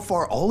 But so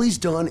far, all he's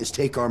done is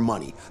take our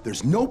money.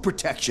 There's no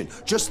protection,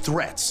 just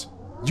threats.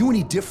 You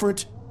any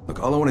different? Look,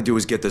 all I want to do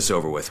is get this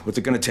over with. What's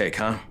it gonna take,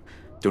 huh?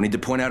 Don't need to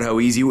point out how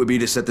easy it would be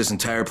to set this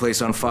entire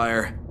place on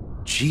fire.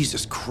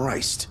 Jesus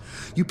Christ.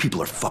 You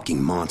people are fucking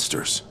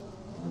monsters.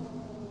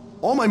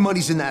 All my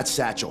money's in that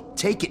satchel.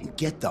 Take it and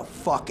get the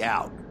fuck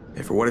out.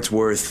 Hey, for what it's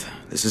worth,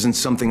 this isn't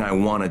something I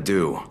want to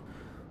do.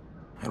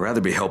 I'd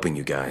rather be helping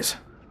you guys.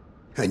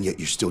 And yet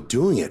you're still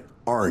doing it,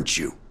 aren't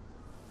you?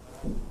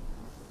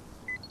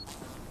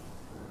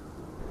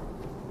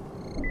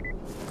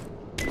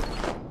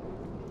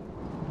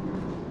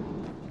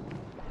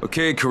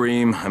 Okay,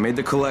 Kareem, I made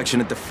the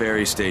collection at the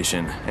ferry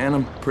station, and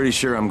I'm pretty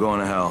sure I'm going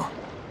to hell.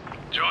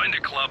 Join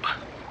the club.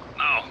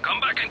 Now, come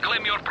back and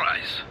claim your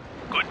prize.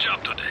 Good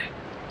job today.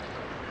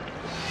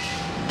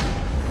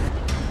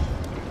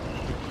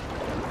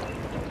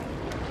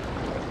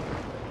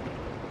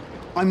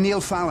 I'm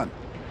Neil Fallon.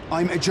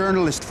 I'm a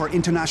journalist for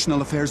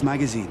International Affairs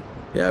magazine.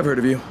 Yeah, I've heard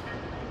of you.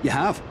 You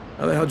have?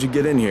 How the hell'd you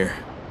get in here?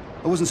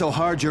 It wasn't so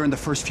hard during the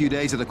first few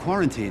days of the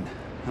quarantine.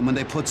 And when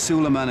they put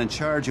Suleiman in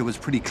charge, it was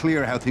pretty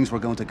clear how things were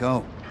going to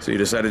go. So you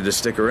decided to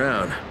stick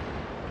around?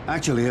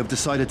 Actually, I've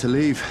decided to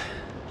leave.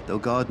 Though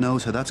God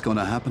knows how that's going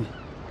to happen.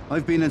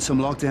 I've been in some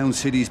lockdown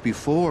cities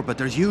before, but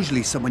there's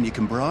usually someone you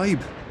can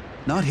bribe.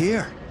 Not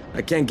here.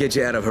 I can't get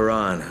you out of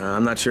Harran.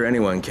 I'm not sure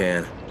anyone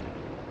can.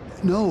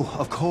 No,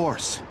 of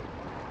course.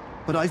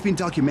 But I've been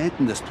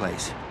documenting this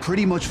place,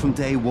 pretty much from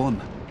day one.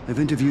 I've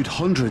interviewed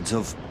hundreds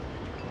of,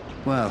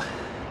 well,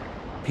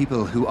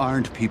 people who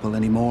aren't people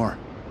anymore.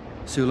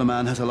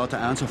 Suleiman has a lot to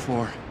answer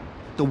for.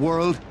 The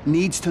world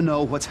needs to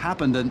know what's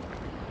happened and...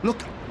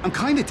 Look, I'm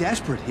kinda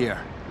desperate here.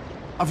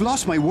 I've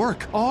lost my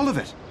work, all of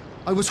it.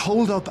 I was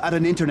holed up at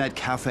an internet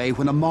cafe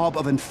when a mob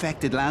of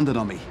infected landed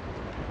on me.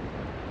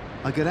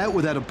 I got out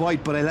without a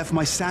bite, but I left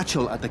my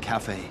satchel at the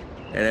cafe.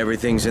 And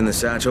everything's in the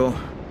satchel?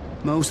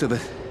 Most of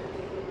it.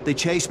 They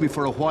chased me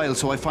for a while,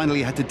 so I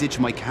finally had to ditch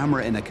my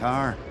camera in a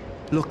car.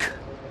 Look,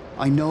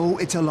 I know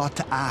it's a lot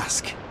to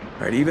ask.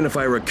 Alright, even if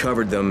I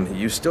recovered them,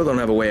 you still don't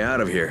have a way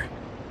out of here.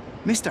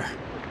 Mister,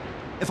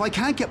 if I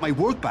can't get my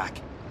work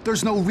back,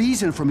 there's no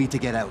reason for me to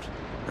get out.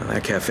 Oh,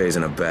 that cafe's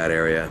in a bad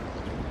area.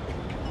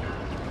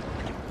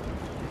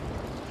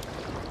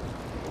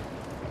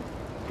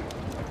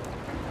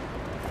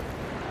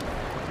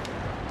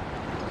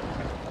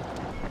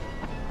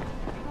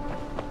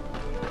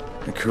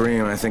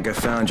 Kareem, I think I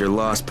found your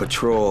lost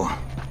patrol.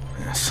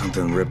 Yeah,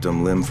 something ripped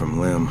them limb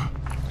from limb.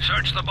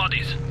 Search the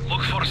bodies.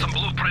 Look for some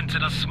blueprints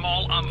in a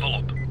small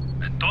envelope.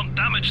 And don't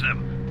damage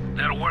them.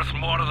 They're worth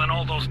more than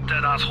all those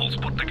dead assholes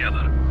put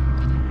together.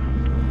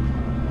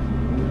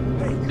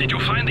 Did you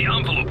find the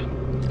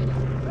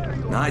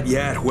envelope? Not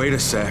yet. Wait a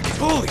sec.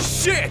 Holy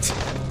shit!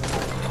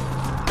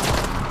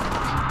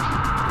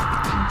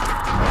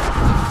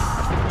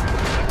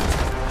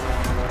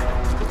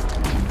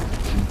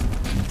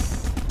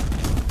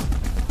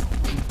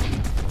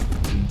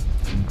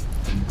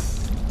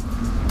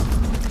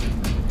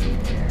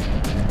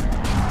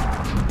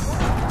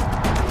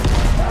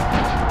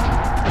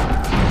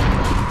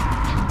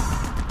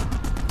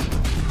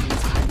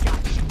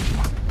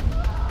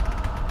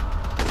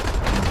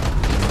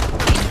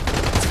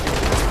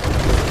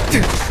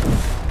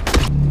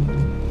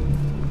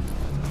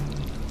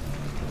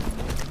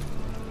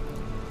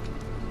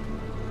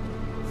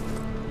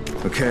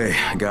 Okay,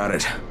 I got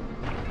it.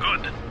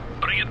 Good.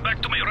 Bring it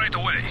back to me right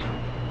away.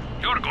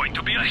 You're going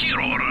to be a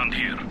hero around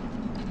here.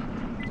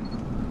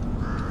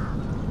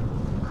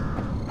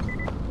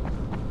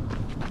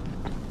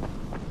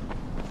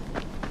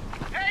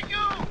 Hey,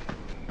 you!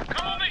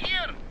 Come over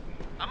here!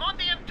 I'm on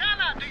the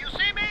antenna, do you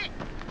see me?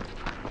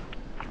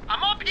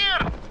 I'm up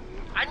here!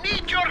 I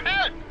need your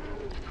help!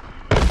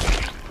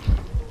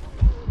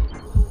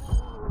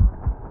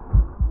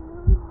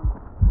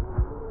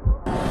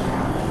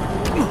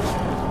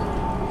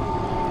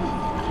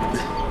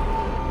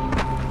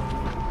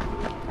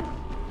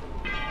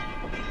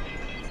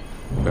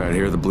 Alright,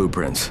 here are the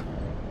blueprints.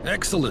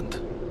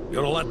 Excellent.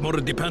 You're a lot more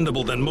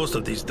dependable than most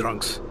of these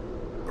drunks.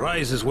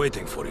 Rais is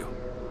waiting for you.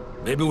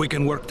 Maybe we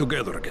can work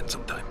together again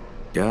sometime.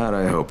 God,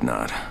 I hope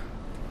not.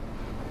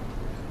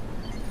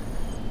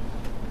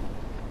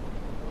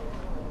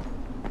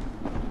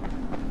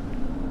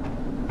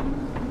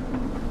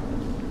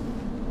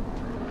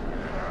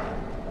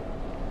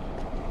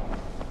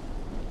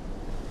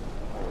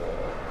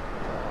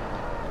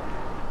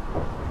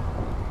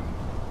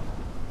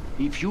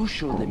 If you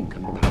show them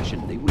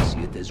compassion, they will see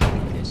it as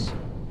weakness.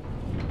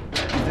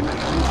 Give them a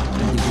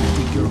hand, and they will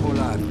take your whole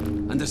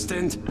arm.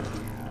 Understand?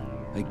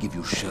 I give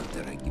you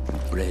shelter, I give you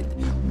bread,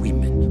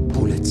 women,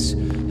 bullets,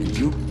 and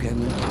you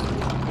can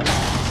accomplish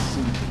a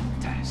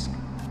simple task.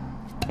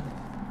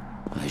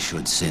 I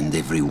should send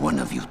every one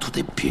of you to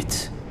the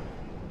pit.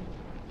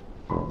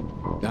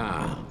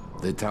 Ah,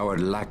 the tower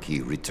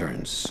lackey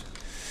returns.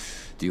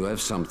 Do you have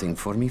something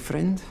for me,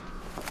 friend?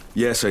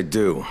 Yes, I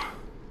do.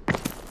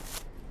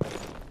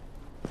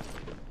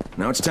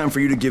 Now it's time for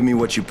you to give me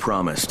what you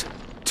promised.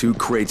 2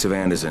 crates of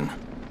Anderson.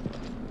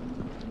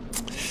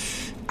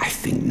 I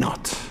think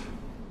not.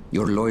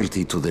 Your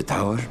loyalty to the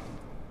tower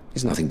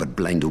is nothing but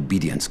blind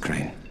obedience,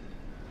 Crane.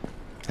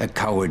 A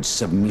coward's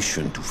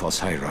submission to false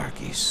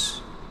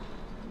hierarchies.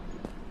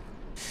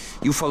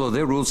 You follow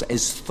their rules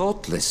as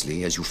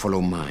thoughtlessly as you follow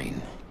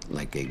mine.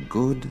 Like a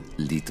good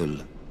little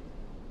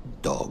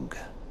dog.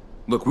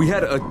 Look, we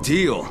had a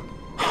deal.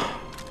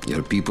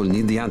 Your people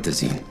need the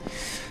antizin.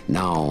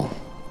 Now,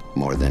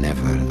 more than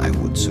ever, I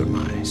would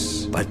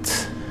surmise.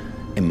 But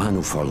a man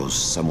who follows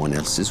someone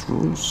else's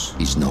rules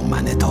is no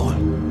man at all.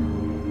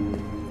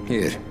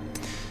 Here,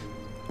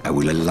 I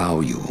will allow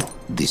you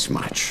this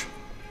much.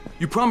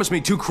 You promised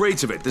me 2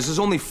 crates of it. This is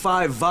only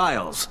 5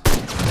 vials.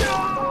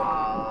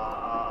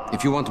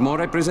 If you want more,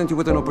 I present you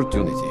with an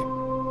opportunity.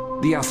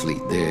 The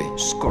athlete, the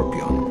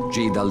Scorpion,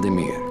 Jade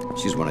Aldemir.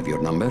 She's one of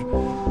your number.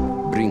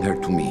 Bring her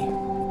to me.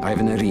 I have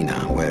an arena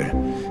where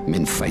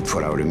men fight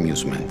for our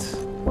amusement.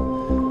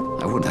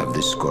 I would have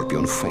this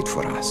Scorpion fight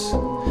for us.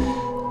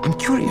 I'm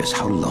curious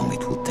how long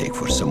it will take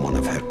for someone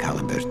of her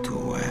caliber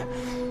to,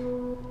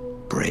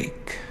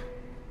 break.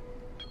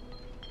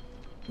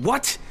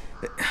 What?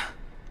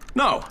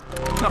 No.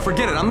 No,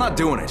 forget it. I'm not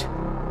doing it.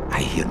 I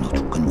hear no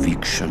true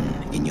conviction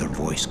in your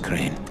voice,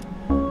 Crane.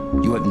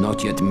 You have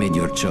not yet made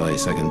your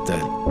choice, I can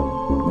tell.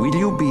 Will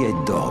you be a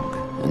dog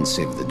and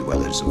save the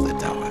dwellers of the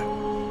tower?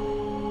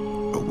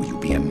 Or will you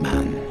be a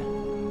man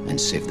and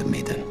save the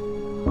maiden?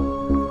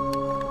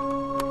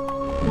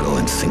 Go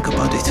and think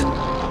about it.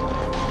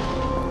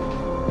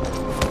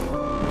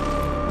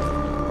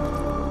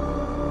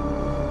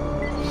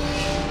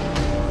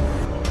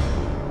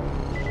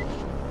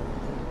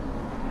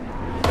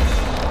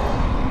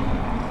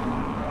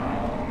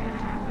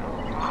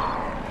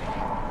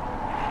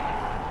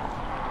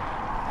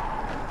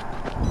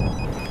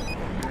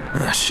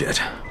 Ah,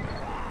 shit.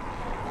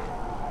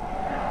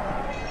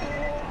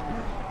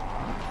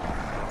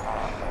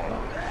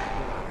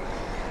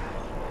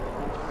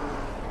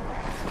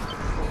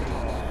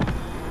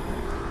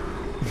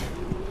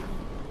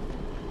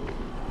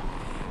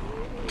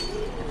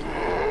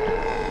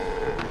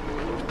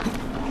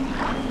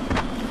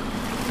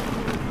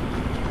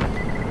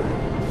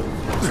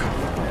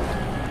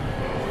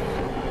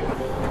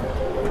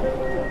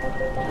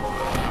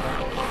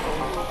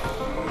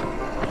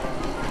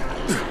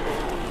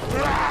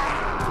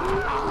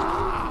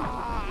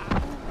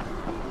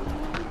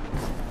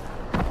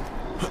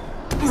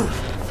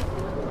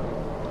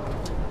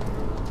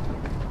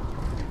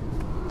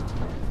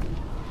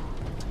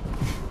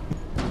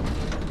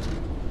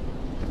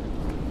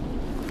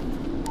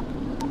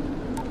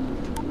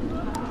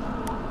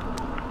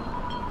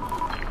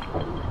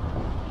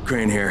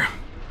 Crane here.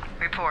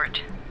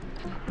 Report.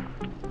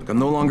 Look, I'm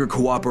no longer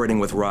cooperating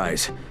with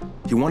Rais.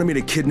 He wanted me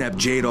to kidnap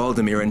Jade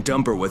Aldemir and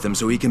dump her with him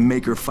so he can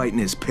make her fight in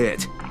his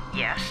pit.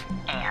 Yes,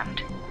 and?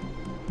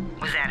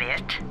 Was that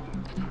it?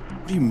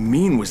 What do you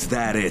mean, was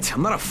that it?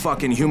 I'm not a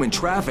fucking human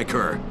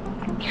trafficker.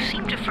 You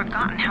seem to have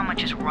forgotten how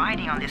much is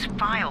riding on this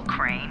file,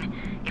 Crane.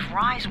 If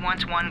Rais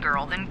wants one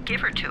girl, then give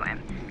her to him.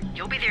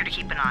 You'll be there to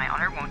keep an eye on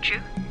her, won't you?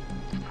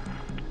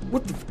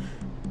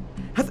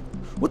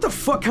 What the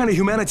fuck kind of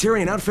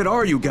humanitarian outfit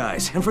are you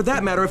guys? And for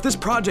that matter, if this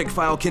project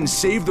file can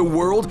save the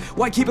world,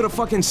 why keep it a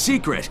fucking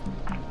secret?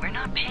 We're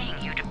not paying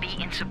you to be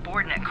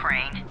insubordinate,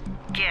 Crane.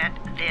 Get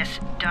this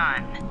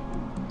done.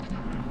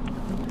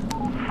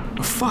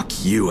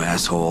 Fuck you,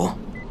 asshole.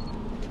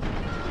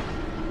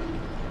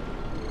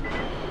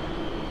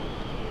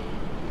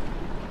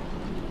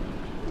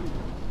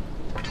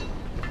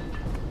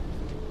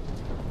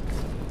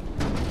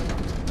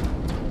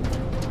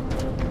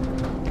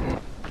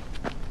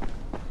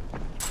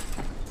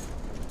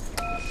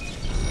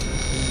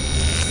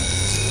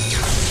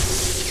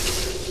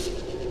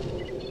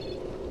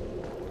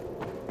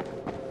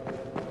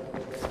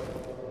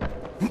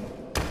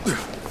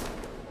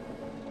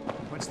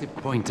 The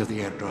point of the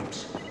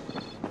airdrops.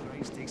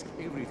 Rais takes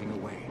everything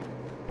away.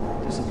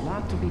 There's a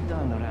lot to be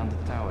done around the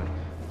tower.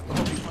 I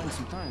hope you find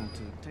some time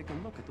to take a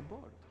look at the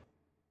board.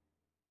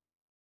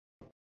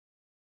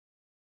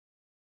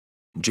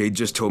 Jade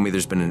just told me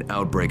there's been an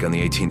outbreak on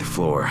the 18th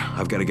floor.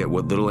 I've got to get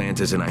what little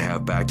antizin I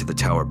have back to the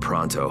tower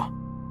pronto.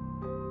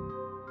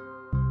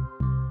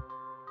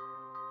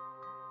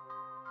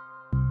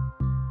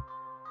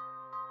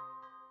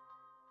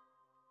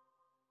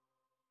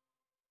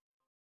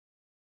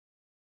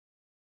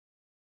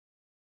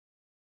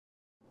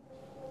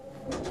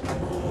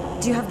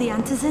 Do you have the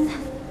antizin?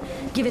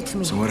 Give it to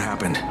me. So what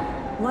happened?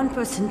 One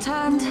person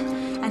turned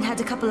and had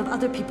a couple of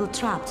other people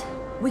trapped.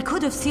 We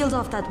could have sealed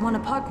off that one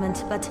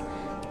apartment, but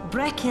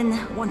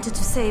Brecken wanted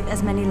to save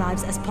as many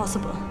lives as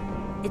possible.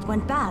 It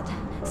went bad.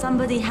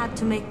 Somebody had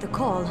to make the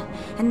call,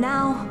 and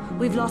now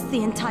we've lost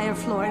the entire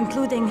floor,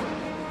 including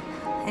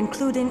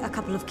a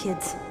couple of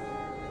kids.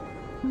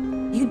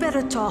 You'd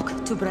better talk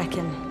to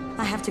Brecken.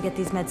 I have to get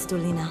these meds to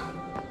Lena.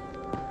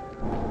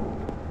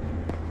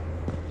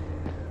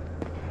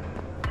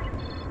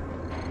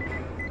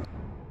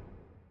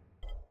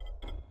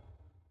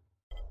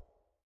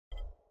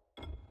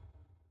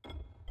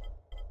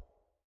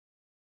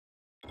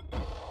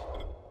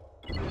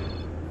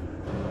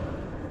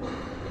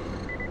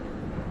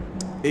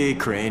 Hey,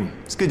 Crane.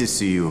 It's good to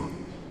see you.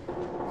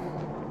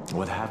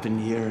 What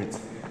happened here?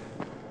 It's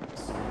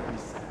so very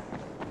sad.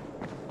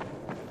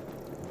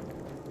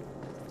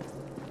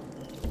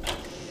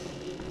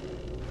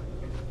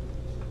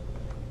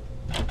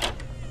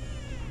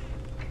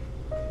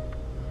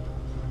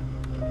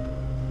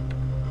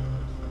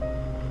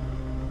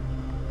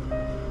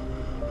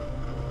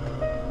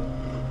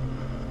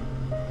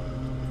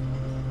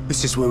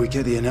 This is where we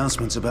get the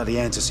announcements about the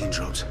antizin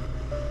drops.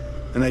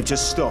 And they've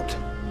just stopped.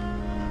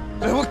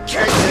 They were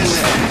kicked in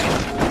there!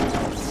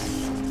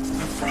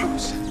 I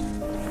froze.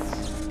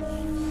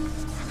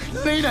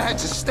 Lena had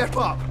to step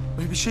up.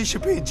 Maybe she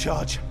should be in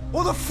charge.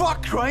 What the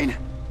fuck, Crane?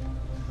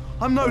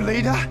 I'm no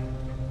leader.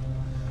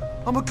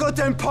 I'm a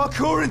goddamn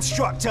parkour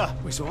instructor.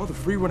 Wait, so all the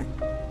free running...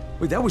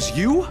 Wait, that was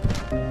you?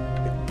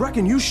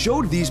 Brecken, you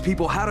showed these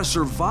people how to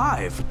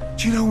survive.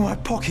 Do you know what my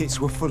pockets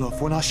were full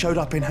of when I showed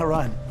up in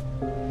Harran?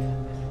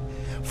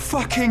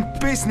 Fucking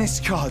business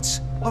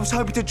cards. I was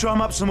hoping to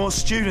drum up some more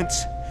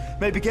students.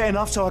 Maybe get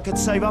enough so I could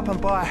save up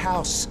and buy a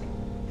house.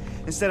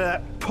 Instead of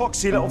that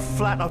poxy little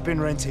flat I've been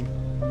renting.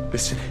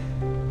 Listen,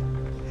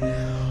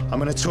 I'm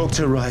gonna talk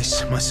to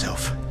Rais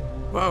myself.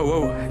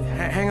 Whoa,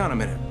 hang on a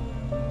minute.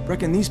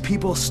 Brecken, these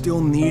people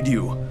still need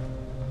you.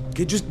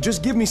 Okay,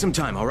 just give me some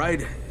time, all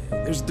right?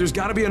 There's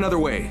gotta be another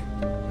way.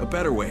 A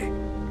better way.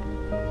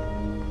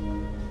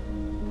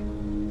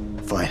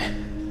 Fine.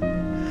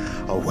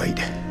 I'll wait.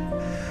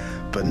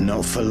 But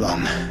not for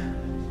long.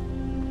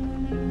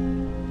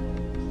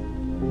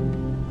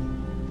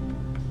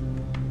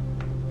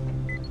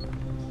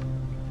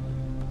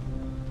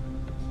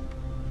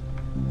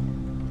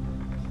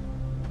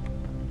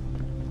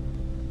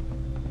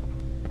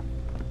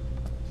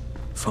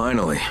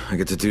 Finally, I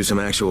get to do some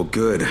actual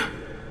good.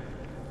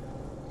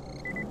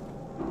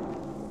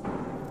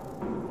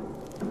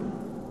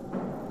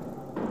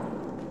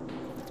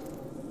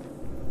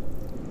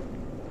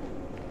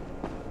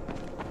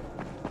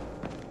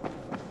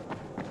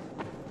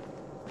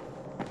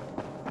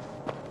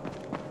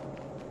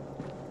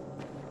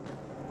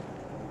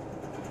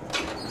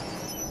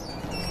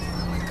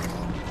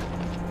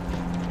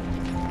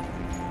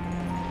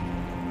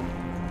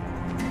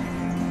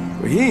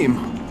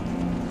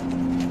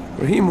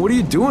 Raheem, what are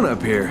you doing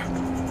up here?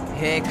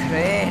 Hey,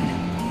 Crane.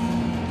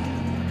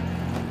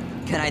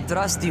 Can I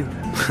trust you?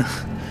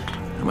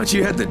 How much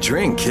you had to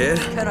drink, kid?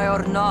 Can I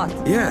or not?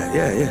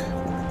 Yeah.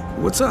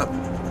 What's up?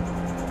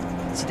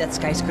 See that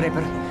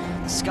skyscraper?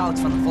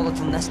 Scouts from the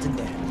volatile nest in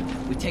there.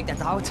 We take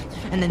that out,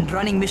 and then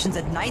running missions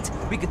at night,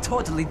 we could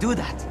totally do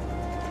that.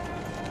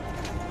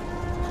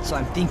 So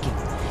I'm thinking,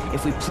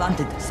 if we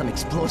planted some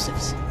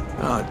explosives.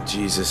 Oh,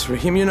 Jesus.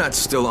 Raheem, you're not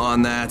still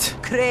on that.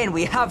 Crane,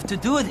 we have to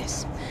do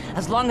this.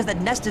 As long as that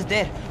nest is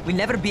there, we'll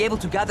never be able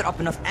to gather up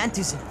enough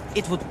antizin.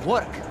 It would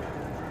work.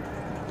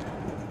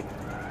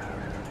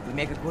 We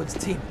make a good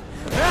team.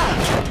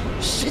 Ah!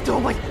 Shit, oh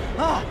my...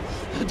 Ah!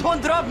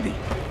 Don't drop me!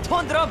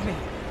 Don't drop me!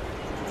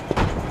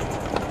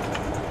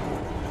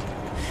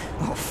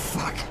 Oh,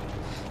 fuck.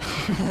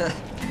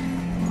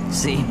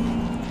 See?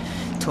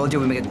 Told you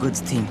we make a good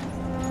team.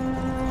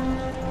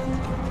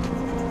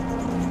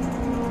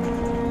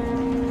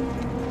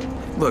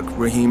 Look,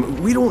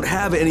 Raheem, we don't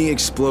have any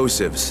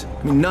explosives.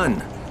 I mean,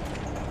 none.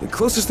 The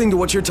closest thing to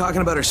what you're talking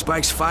about are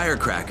Spike's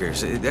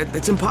firecrackers.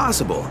 That's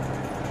impossible.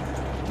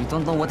 You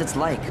don't know what it's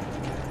like.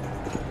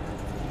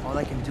 All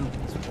I can do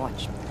is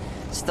watch.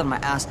 Sit on my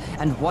ass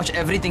and watch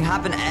everything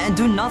happen and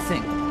do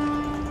nothing.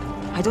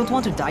 I don't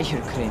want to die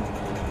here, Crane.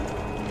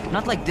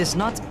 Not like this,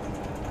 not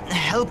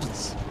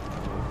helpless.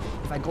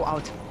 If I go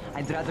out,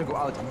 I'd rather go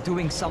out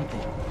doing something.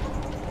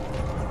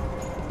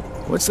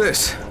 What's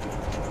this?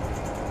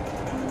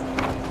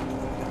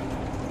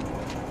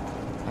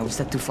 I was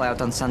set to fly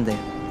out on Sunday.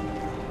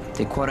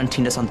 They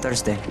quarantined us on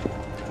Thursday.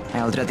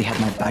 I already had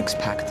my bags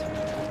packed.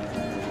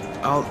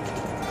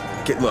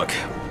 Look,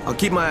 I'll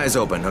keep my eyes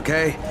open,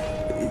 okay?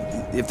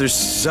 If there's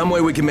some way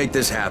we can make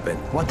this happen.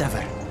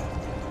 Whatever.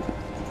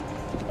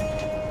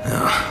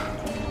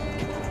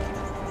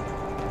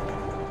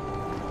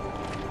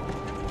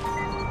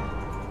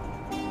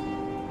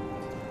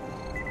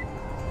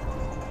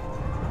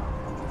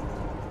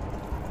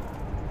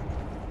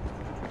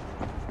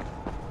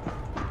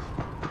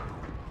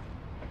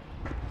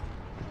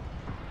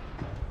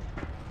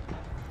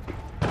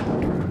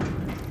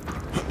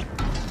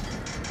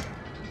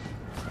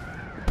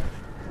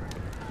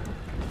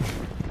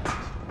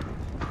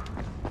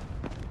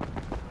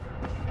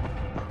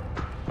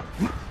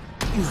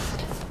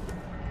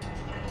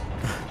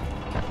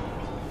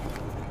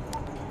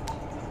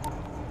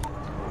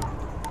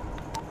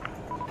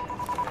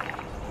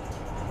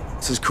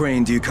 This is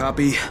Crane, do you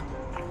copy?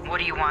 What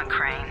do you want,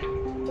 Crane?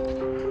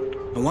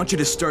 I want you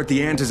to start the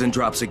antizin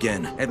drops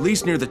again, at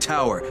least near the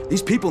tower.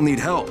 These people need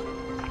help.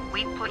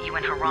 We put you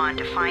in Harran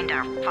to find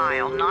our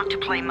file, not to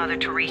play Mother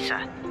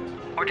Teresa.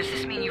 Or does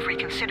this mean you've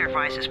reconsidered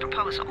Rice's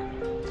proposal?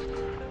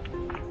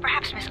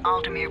 Perhaps Miss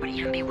Aldemir would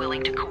even be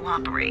willing to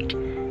cooperate,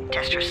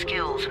 test her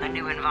skills in a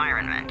new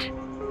environment.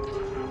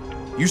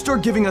 You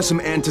start giving us some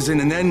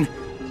antizin and then...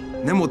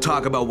 and then we'll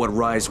talk about what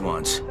Rais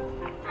wants.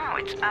 Oh,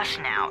 it's us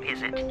now,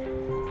 is it?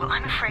 Well,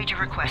 I'm afraid your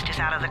request is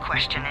out of the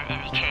question in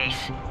any case.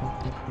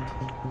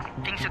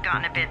 Things have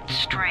gotten a bit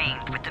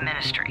strained with the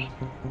Ministry.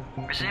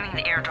 Resuming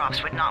the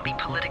airdrops would not be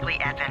politically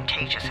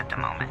advantageous at the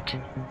moment.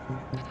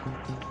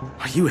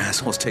 You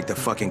assholes take the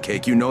fucking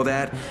cake, you know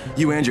that?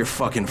 You and your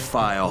fucking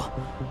file.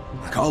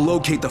 Look, I'll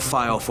locate the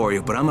file for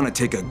you, but I'm gonna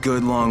take a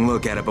good long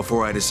look at it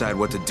before I decide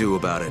what to do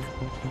about it.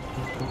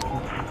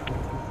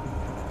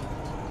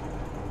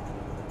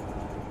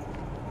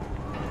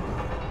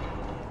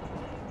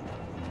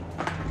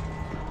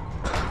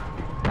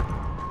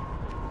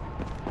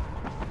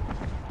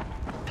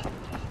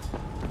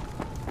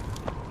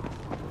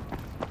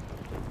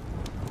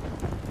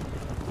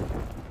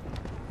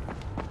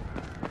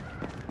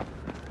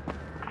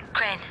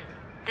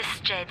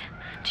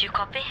 Do you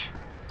copy?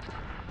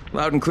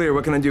 Loud and clear.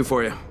 What can I do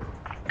for you?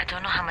 I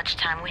don't know how much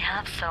time we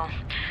have, so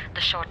the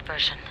short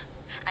version.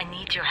 I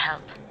need your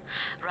help.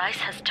 Rais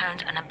has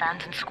turned an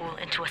abandoned school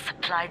into a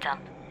supply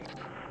dump.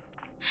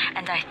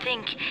 And I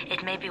think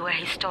it may be where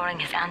he's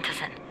storing his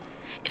antizin.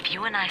 If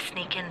you and I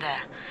sneak in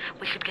there,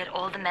 we could get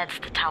all the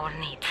meds the tower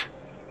needs.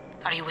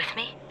 Are you with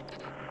me?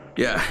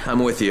 Yeah,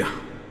 I'm with you.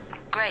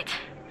 Great.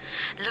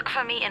 Look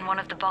for me in one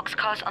of the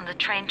boxcars on the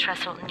train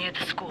trestle near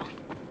the school.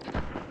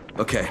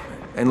 Okay.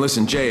 And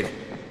listen, Jade,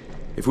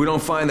 if we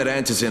don't find that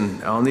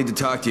antizin, I'll need to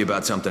talk to you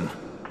about something.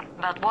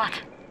 About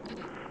what?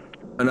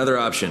 Another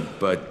option,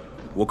 but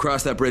we'll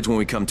cross that bridge when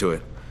we come to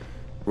it.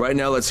 Right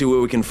now, let's see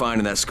what we can find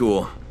in that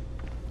school.